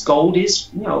 because gold is,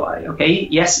 okay,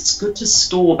 yes, it's good to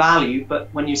store value, but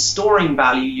when you're storing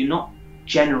value, you're not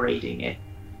generating it.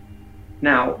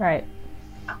 Now, right.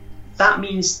 That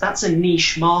means that's a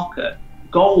niche market.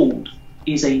 Gold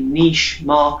is a niche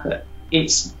market.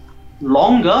 It's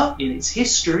longer in its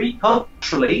history,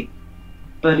 culturally,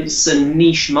 but it's a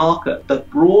niche market. The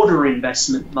broader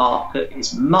investment market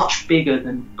is much bigger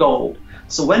than gold.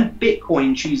 So when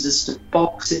Bitcoin chooses to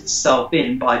box itself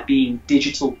in by being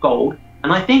digital gold,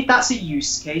 and I think that's a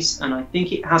use case, and I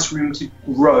think it has room to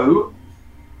grow,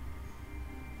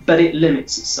 but it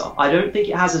limits itself. I don't think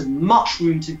it has as much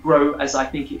room to grow as I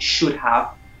think it should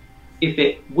have, if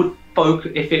it would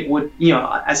focus, if it would,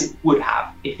 as it would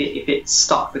have, if it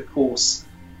stuck the course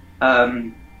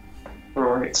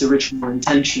for its original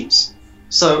intentions.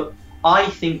 So I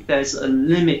think there's a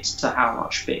limit to how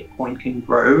much Bitcoin can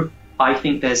grow. I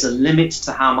think there's a limit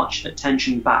to how much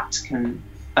attention Bakkt can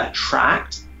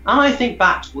attract. And I think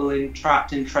Bakkt will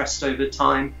attract interest over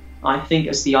time. I think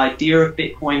as the idea of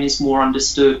Bitcoin is more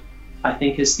understood, I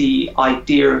think as the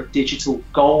idea of digital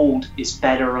gold is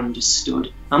better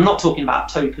understood. I'm not talking about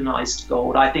tokenized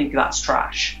gold. I think that's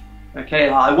trash. Okay,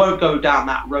 I won't go down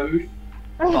that road,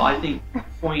 but I think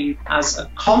Bitcoin as a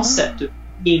concept of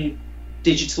being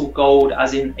digital gold,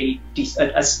 as in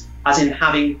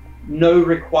having no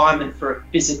requirement for a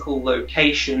physical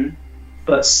location,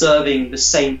 but serving the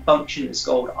same function as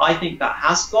gold, I think that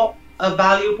has got a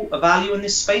value in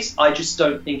this space. I just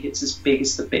don't think it's as big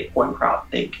as the Bitcoin crowd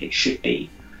think it should be.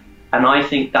 And I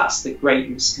think that's the great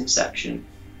misconception.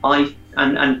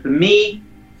 And for me,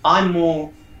 I'm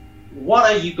more,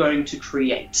 what are you going to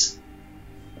create,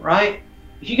 right?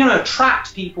 If you're going to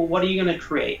attract people, what are you going to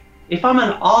create? If I'm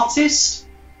an artist,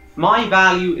 my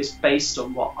value is based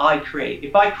on what I create.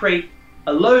 If I create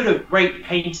a load of great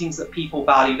paintings that people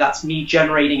value, that's me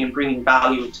generating and bringing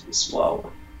value into this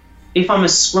world. If I'm a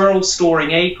squirrel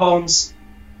storing acorns,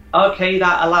 okay,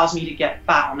 that allows me to get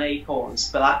fat on acorns,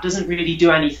 but that doesn't really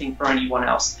do anything for anyone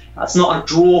else. That's not a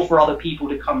draw for other people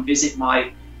to come visit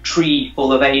my tree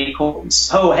full of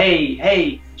acorns. Oh,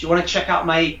 hey, do you want to check out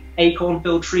my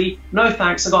acorn-filled tree? No,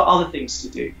 thanks, I've got other things to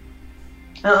do.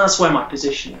 And that's where my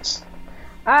position is.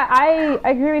 I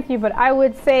agree with you, but I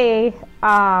would say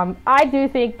I do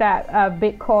think that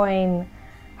Bitcoin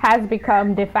has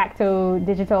become de facto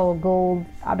digital gold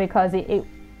because it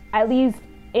at least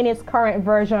in its current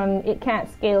version, it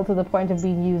can't scale to the point of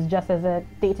being used just as a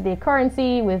day-to-day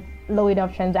currency with low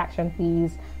enough transaction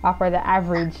fees for the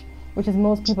average, which is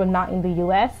most people not in the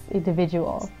US,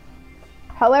 individual.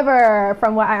 However,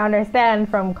 from what I understand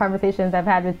from conversations I've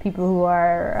had with people who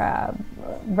are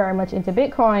very much into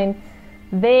Bitcoin,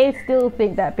 they still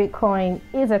think that Bitcoin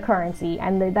is a currency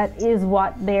and that is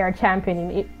what they are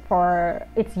championing it for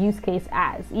its use case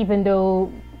as, even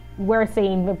though we're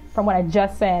saying, from what I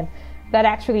just said, that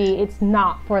actually it's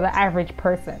not for the average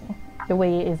person the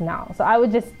way it is now. So I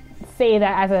would just say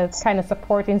that as a kind of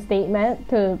supporting statement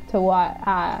to what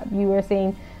you were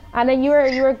saying. And then you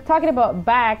were talking about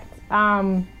Bakkt.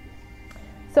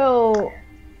 So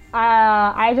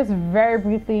I just very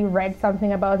briefly read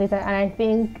something about it, and I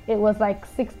think it was like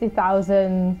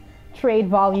 60,000 trade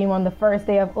volume on the first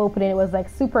day of opening. It was like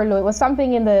super low. It was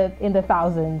something in the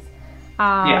thousands,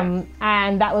 and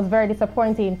that was very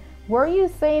disappointing. Were you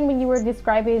saying when you were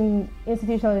describing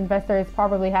institutional investors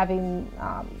probably having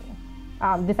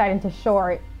deciding to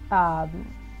short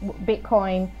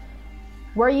Bitcoin?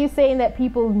 Were you saying that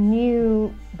people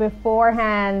knew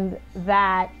beforehand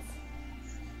that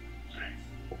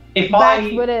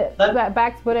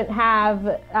Bakkt wouldn't have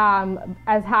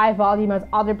as high volume as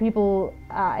other people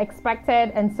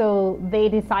expected, and so they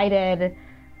decided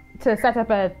to set up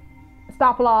a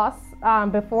stop loss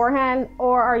beforehand?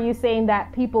 Or are you saying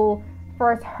that people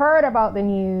first heard about the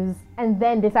news and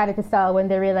then decided to sell when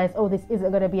they realized, oh, this isn't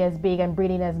going to be as big and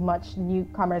bringing as much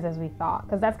newcomers as we thought?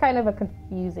 Because that's kind of a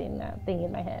confusing thing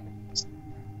in my head.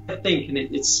 I think, and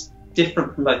it's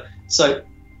different from both. So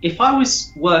if I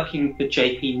was working for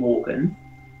JP Morgan,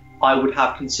 I would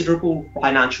have considerable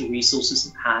financial resources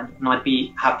at hand, and I'd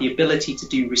have the ability to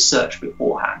do research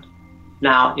beforehand.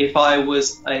 Now, if I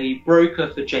was a broker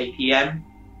for JPM,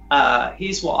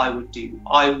 here's what I would do.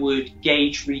 I would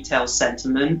gauge retail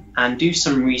sentiment and do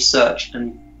some research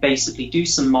and basically do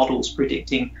some models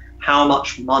predicting how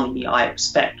much money I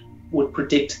expect would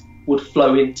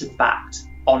flow into Bakkt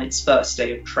on its first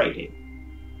day of trading.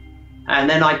 And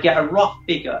then I'd get a rough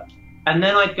figure. And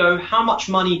then I'd go, how much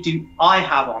money do I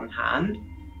have on hand?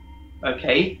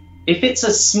 Okay. If it's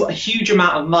a huge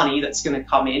amount of money that's going to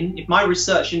come in, if my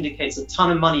research indicates a ton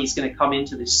of money is going to come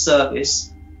into this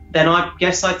service, then I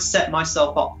guess I'd set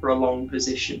myself up for a long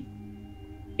position.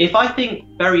 If I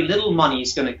think very little money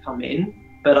is going to come in,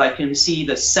 but I can see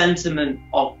the sentiment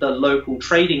of the local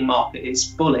trading market is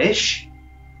bullish,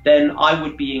 then I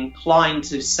would be inclined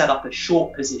to set up a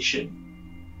short position.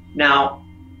 Now,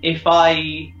 if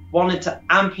I wanted to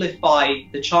amplify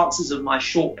the chances of my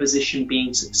short position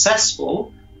being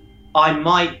successful, I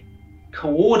might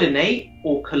coordinate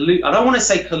or collude. I don't want to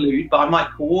say collude, but I might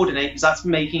coordinate, because that's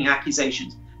making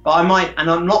accusations. But I might, and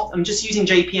I'm just using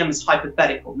JPM as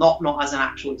hypothetical, not as an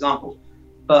actual example,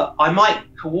 but I might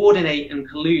coordinate and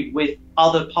collude with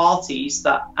other parties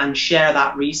and share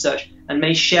that research, and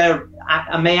may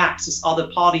access other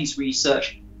parties'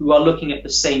 research who are looking at the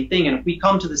same thing. And if we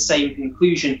come to the same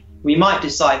conclusion, we might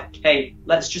decide, okay,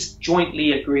 let's just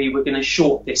jointly agree we're going to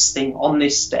short this thing on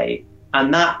this day,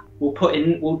 and that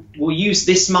we'll use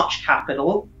this much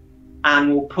capital,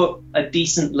 and we'll put a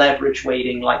decent leverage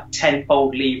weighting, like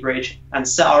 10-fold leverage, and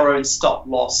set our own stop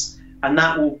loss, and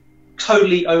that will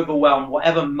totally overwhelm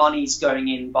whatever money's going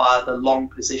in via the long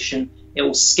position. It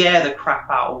will scare the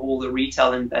crap out of all the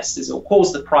retail investors. It will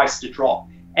cause the price to drop.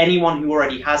 Anyone who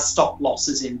already has stop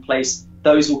losses in place,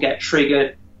 those will get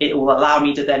triggered. It will allow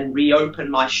me to then reopen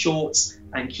my shorts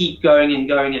and keep going and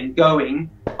going and going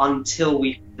until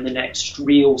we find the next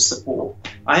real support.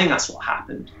 I think that's what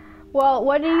happened. Well,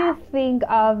 what do you think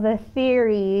of the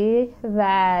theory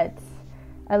that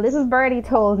a little birdie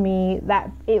told me,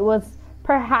 that it was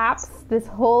perhaps this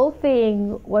whole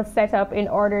thing was set up in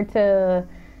order to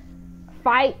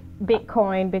fight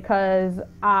Bitcoin because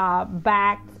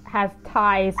Bakkt has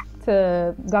ties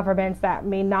to governments that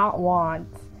may not want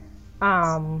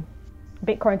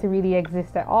Bitcoin to really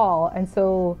exist at all, and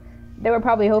so they were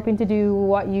probably hoping to do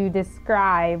what you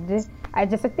described.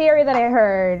 Just a theory that I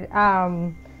heard,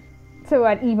 to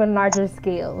an even larger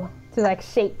scale, to like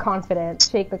shake the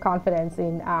confidence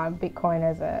in Bitcoin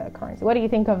as a currency. What do you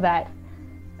think of that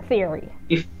theory?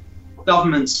 If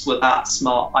governments were that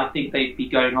smart, I think they'd be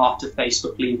going after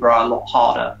Facebook Libra a lot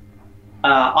harder.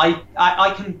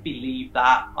 I can believe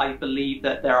that. I believe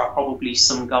that there are probably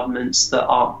some governments that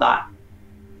aren't that.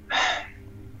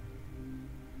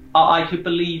 I could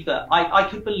believe that. I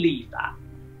could believe that.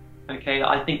 Okay,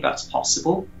 I think that's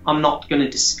possible. I'm not going to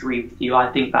disagree with you. I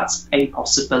think that's a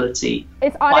possibility.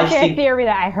 It's honestly a theory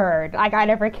that I heard. Like, I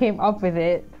never came up with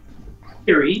it.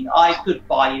 Theory, I could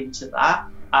buy into that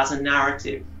as a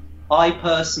narrative. I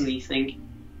personally think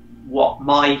what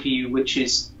my view, which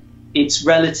is it's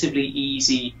relatively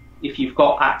easy if you've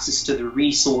got access to the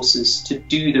resources to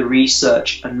do the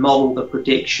research and model the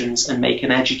predictions and make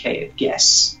an educated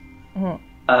guess.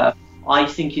 I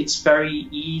think it's very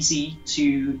easy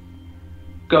to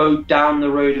go down the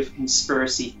road of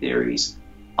conspiracy theories.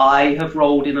 I have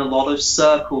rolled in a lot of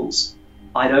circles.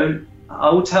 I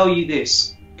will tell you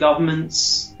this,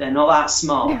 governments, they're not that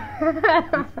smart.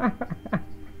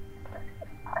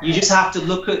 You just have to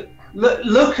look at Fox,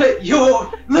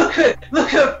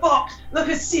 look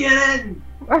at CNN.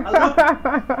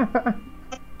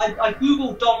 I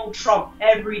Google Donald Trump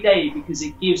every day because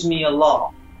it gives me a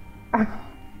laugh.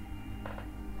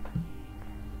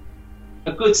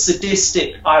 A good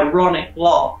sadistic, ironic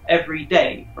laugh every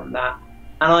day from that.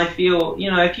 And I feel,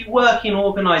 if you work in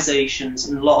organizations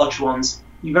and large ones,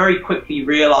 you very quickly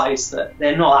realize that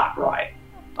they're not that bright.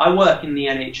 I work in the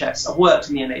NHS. I've worked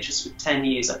in the NHS for 10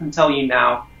 years. I can tell you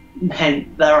now,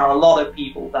 there are a lot of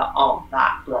people that aren't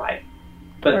that bright,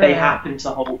 but they happen to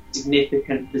hold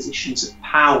significant positions of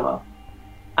power.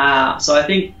 So I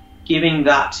think giving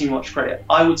that too much credit,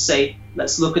 I would say,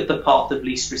 let's look at the path of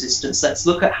least resistance. Let's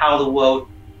look at how the world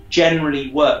generally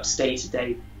works day to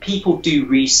day. People do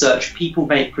research, people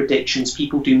make predictions,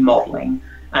 people do modeling,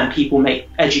 and people make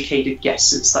educated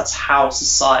guesses. That's how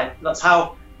science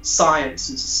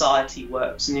and society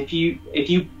works. And if you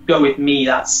go with me,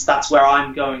 that's where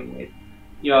I'm going with.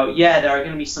 There are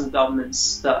going to be some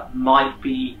governments that might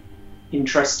be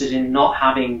interested in not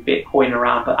having Bitcoin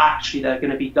around, but actually there are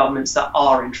going to be governments that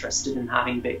are interested in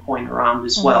having Bitcoin around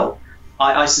as well.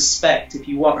 I suspect if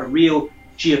you want a real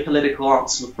geopolitical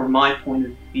answer from my point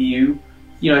of view,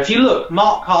 if you look,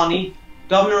 Mark Carney,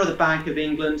 Governor of the Bank of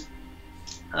England,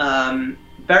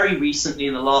 very recently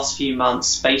in the last few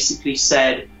months basically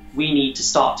said we need to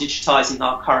start digitizing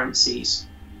our currencies.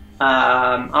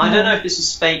 I don't know if this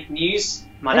was fake news.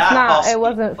 It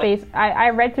wasn't fake.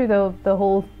 I read through the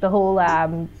whole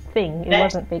thing. It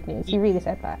wasn't fake news. He really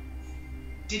said that.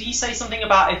 Did he say something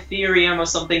about Ethereum or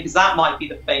something? Because that might be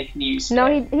the fake news. No,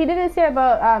 he didn't say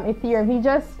about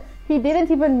Ethereum. He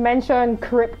didn't even mention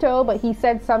crypto, but he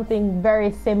said something very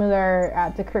similar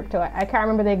to crypto. I can't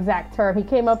remember the exact term. He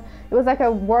came up, it was like a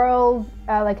world,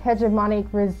 hegemonic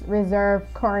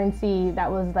reserve currency that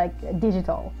was like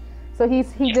digital. So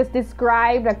he just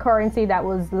described a currency that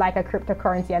was like a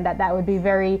cryptocurrency, and that would be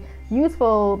very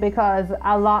useful because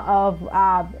a lot of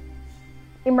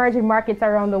emerging markets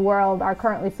around the world are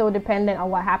currently so dependent on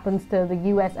what happens to the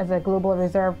US as a global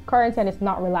reserve currency, and it's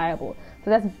not reliable. So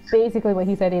that's basically what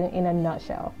he said in a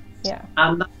nutshell. Yeah.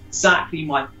 And that's exactly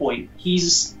my point.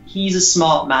 He's a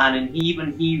smart man, and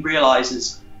he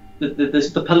realizes that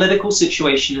the political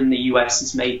situation in the US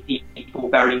has made people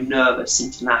very nervous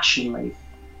internationally.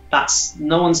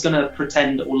 No one's going to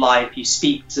pretend or lie if you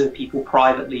speak to people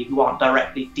privately who aren't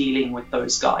directly dealing with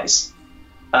those guys.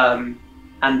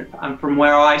 And from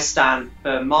where I stand,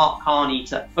 for Mark Carney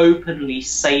to openly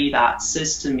say that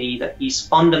says to me that he's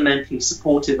fundamentally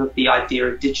supportive of the idea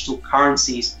of digital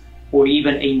currencies, or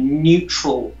even a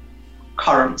neutral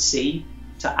currency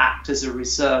to act as a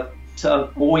reserve to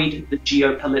avoid the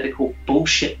geopolitical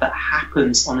bullshit that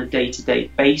happens on a day-to-day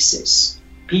basis.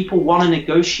 People want to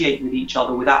negotiate with each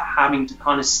other without having to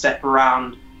kind of step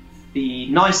around the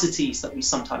niceties that we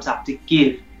sometimes have to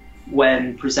give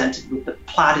when presented with the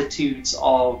platitudes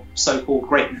of so-called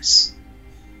greatness.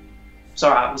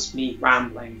 Sorry, that was me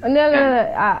rambling.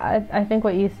 No. I think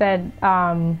what you said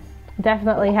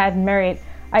definitely had merit.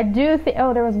 I do think.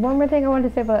 Oh, there was one more thing I wanted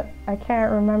to say, but I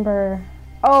can't remember.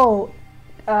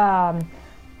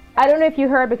 I don't know if you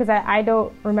heard, because I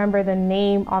don't remember the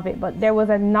name of it, but there was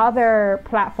another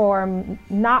platform,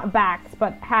 not Bakkt,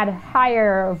 but had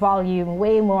higher volume,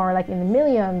 way more, like in the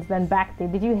millions than Bakkt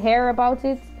did. Did you hear about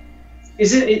it?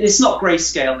 It's not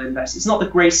Grayscale Invest. It's not the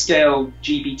Grayscale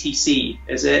GBTC,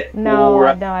 is it? No,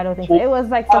 I don't think so. It was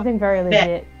like something very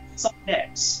legit. It's up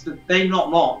next. They've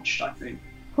not launched, I think.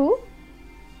 Who?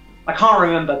 I can't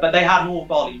remember, but they had more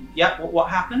volume. Yeah, what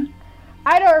happened?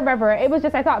 I don't remember. It was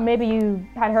just, I thought maybe you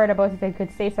had heard about it and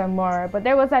could say some more. But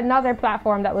there was another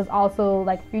platform that was also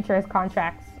like futures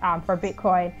contracts for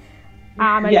Bitcoin.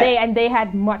 And they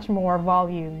had much more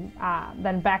volume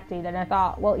than Bakkt did. And I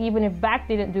thought, well, even if Bakkt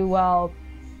didn't do well,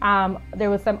 there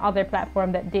was some other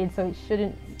platform that did, so it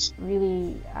shouldn't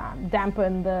really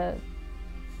dampen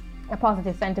a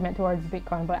positive sentiment towards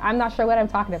Bitcoin. But I'm not sure what I'm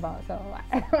talking about, so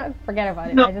forget about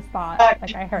it. No, I just thought,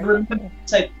 like I heard something.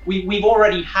 So we've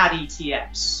already had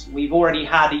ETFs. We've already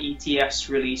had ETFs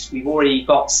released. We've already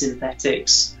got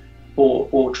synthetics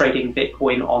for trading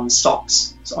Bitcoin on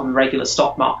stocks, on regular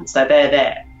stock markets. They're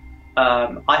there.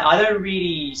 I don't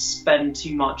really spend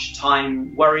too much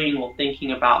time worrying or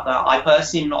thinking about that. I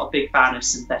personally am not a big fan of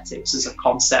synthetics as a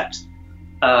concept.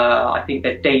 I think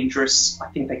they're dangerous.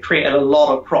 I think they created a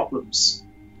lot of problems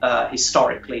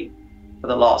historically for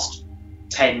the last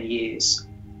 10 years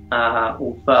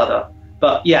or further.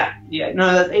 But yeah,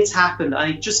 no, it's happened.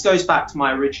 And it just goes back to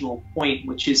my original point,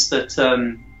 which is that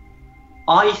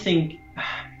I think,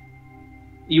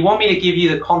 you want me to give you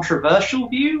the controversial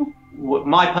view?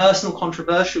 My personal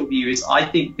controversial view is I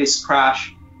think this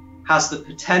crash has the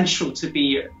potential to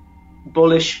be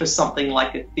bullish for something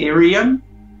like Ethereum.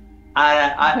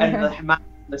 And the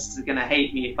humanists are going to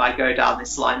hate me if I go down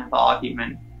this line of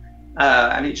argument.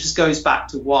 And it just goes back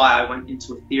to why I went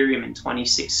into Ethereum in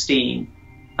 2016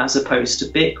 as opposed to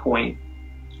Bitcoin,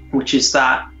 which is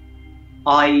that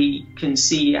I can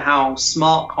see how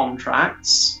smart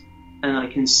contracts, and I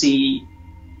can see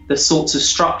the sorts of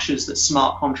structures that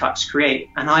smart contracts create.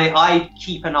 And I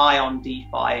keep an eye on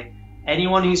DeFi.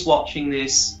 Anyone who's watching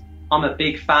this, I'm a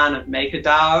big fan of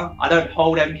MakerDAO. I don't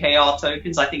hold MKR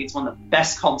tokens. I think it's one of the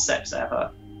best concepts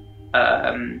ever.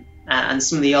 And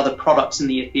some of the other products in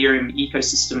the Ethereum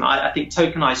ecosystem, I think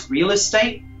tokenized real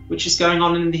estate, which is going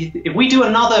on in the, if we do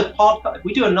another podcast, if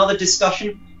we do another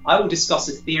discussion, I will discuss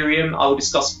Ethereum. I will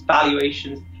discuss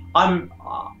valuations.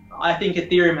 I think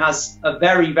Ethereum has a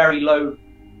very, very low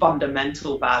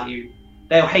fundamental value.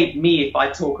 They'll hate me if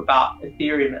I talk about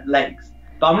Ethereum at length,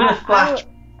 but I'm going to flash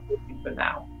for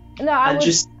now. No, I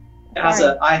think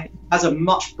has a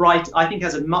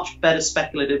much better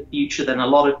speculative future than a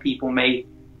lot of people may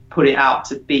put it out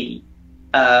to be.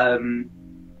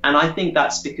 And I think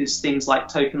that's because things like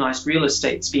tokenized real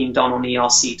estate's being done on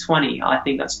ERC20. I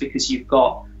think that's because you've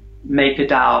got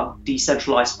MakerDAO,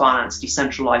 decentralized finance,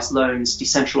 decentralized loans,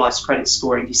 decentralized credit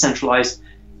scoring, decentralized.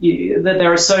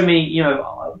 There are so many,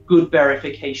 good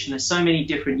verification. There's so many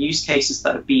different use cases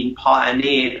that have been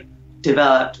pioneered,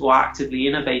 developed, or actively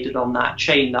innovated on that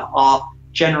chain that are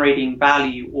generating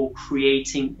value or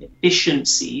creating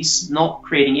efficiencies, not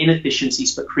creating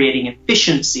inefficiencies, but creating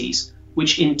efficiencies,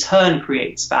 which in turn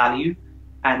creates value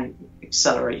and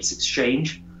accelerates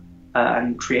exchange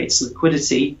and creates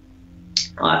liquidity.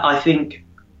 I think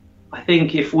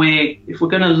if we're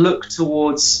going to look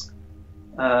towards,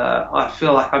 I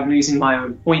feel like I'm losing my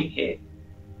own point here.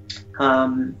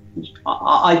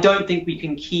 I don't think we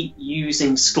can keep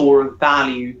using store of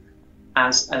value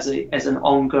as an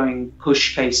ongoing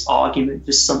push case argument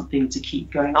for something to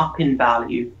keep going up in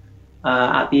value.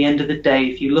 At the end of the day,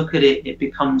 if you look at it,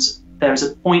 there's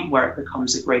a point where it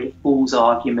becomes a greater fool's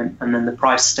argument, and then the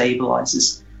price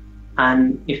stabilizes.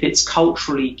 And if it's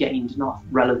culturally gained enough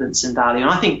relevance and value, and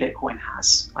I think Bitcoin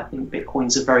has, I think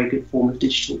Bitcoin's a very good form of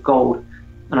digital gold,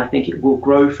 and I think it will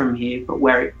grow from here. But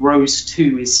where it grows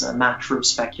to is a matter of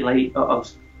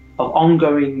of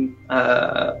ongoing,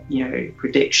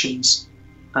 predictions.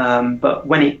 But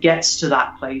when it gets to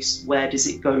that place, where does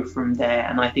it go from there?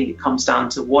 And I think it comes down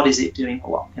to what is it doing,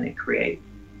 or what can it create?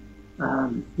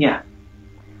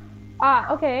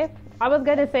 Okay. I was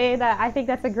going to say that I think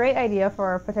that's a great idea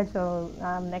for a potential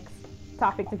next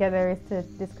topic together, is to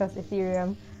discuss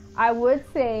Ethereum. I would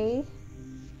say,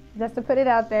 just to put it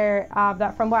out there,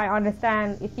 that from what I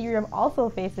understand, Ethereum also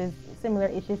faces similar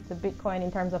issues to Bitcoin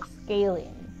in terms of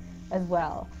scaling as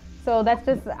well. So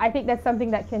I think that's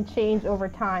something that can change over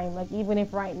time. Like, even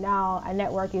if right now a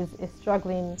network is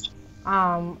struggling,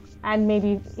 and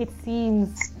maybe it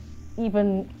seems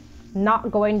even not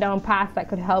going down paths that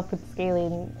could help with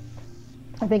scaling,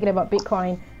 I'm thinking about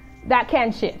Bitcoin, that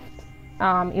can shift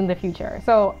in the future.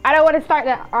 So I don't want to start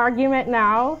that argument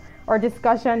now or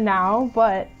discussion now,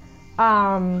 but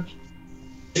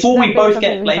before we both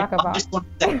get blamed, I just want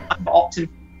to say I'm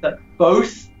optimistic that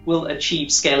both will achieve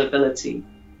scalability.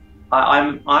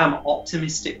 I'm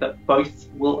optimistic that both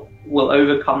will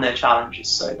overcome their challenges.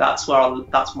 So that's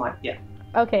my.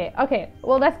 Okay.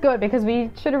 Well, that's good, because we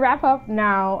should wrap up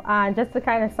now. Just to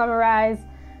kind of summarize,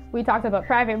 we talked about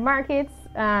private markets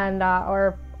and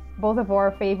or both of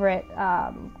our favorite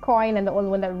coin, and the only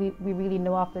one that we really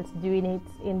know of that's doing it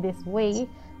in this way,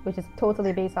 which is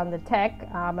totally based on the tech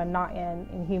and not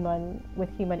in human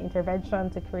intervention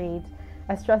to create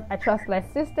a trustless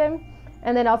system.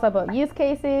 And then also about use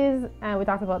cases, and we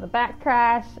talked about the back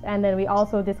crash, and then we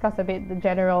also discussed a bit the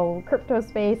general crypto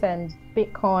space and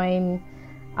Bitcoin,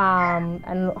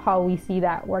 and how we see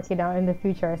that working out in the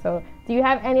future. So do you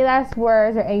have any last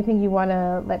words or anything you want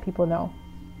to let people know?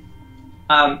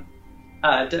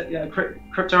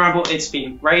 Crypto Ramble, it's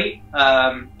been great.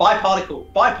 Buy Particle,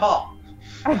 buy Part.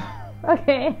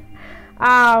 Okay.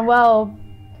 Well,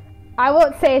 I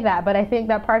won't say that, but I think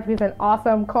that Particle is an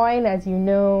awesome coin. As you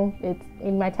know, it's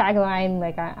in my tagline,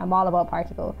 like I'm all about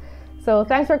Particle. So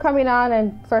thanks for coming on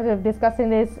and sort of discussing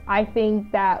this. I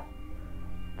think that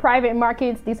private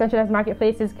markets, decentralized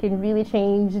marketplaces can really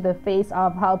change the face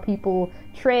of how people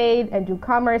trade and do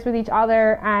commerce with each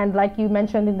other. And like you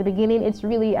mentioned in the beginning, it's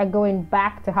really a going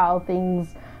back to how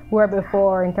things were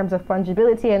before in terms of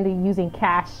fungibility and the using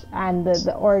cash, and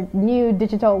the new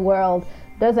digital world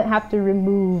doesn't have to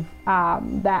remove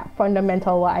that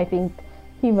fundamental, what I think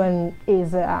human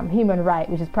right,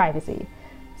 which is privacy.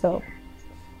 So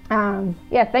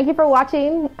yeah, thank you for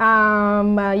watching.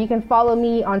 You can follow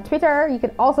me on Twitter. You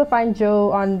can also find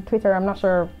Joe on Twitter. I'm not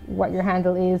sure what your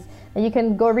handle is. And you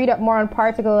can go read up more on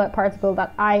Particle at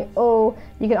particle.io.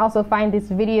 You can also find this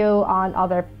video on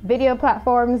other video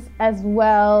platforms as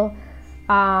well.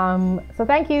 So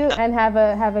thank you and have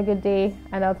a good day,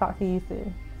 and I'll talk to you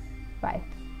soon. Bye.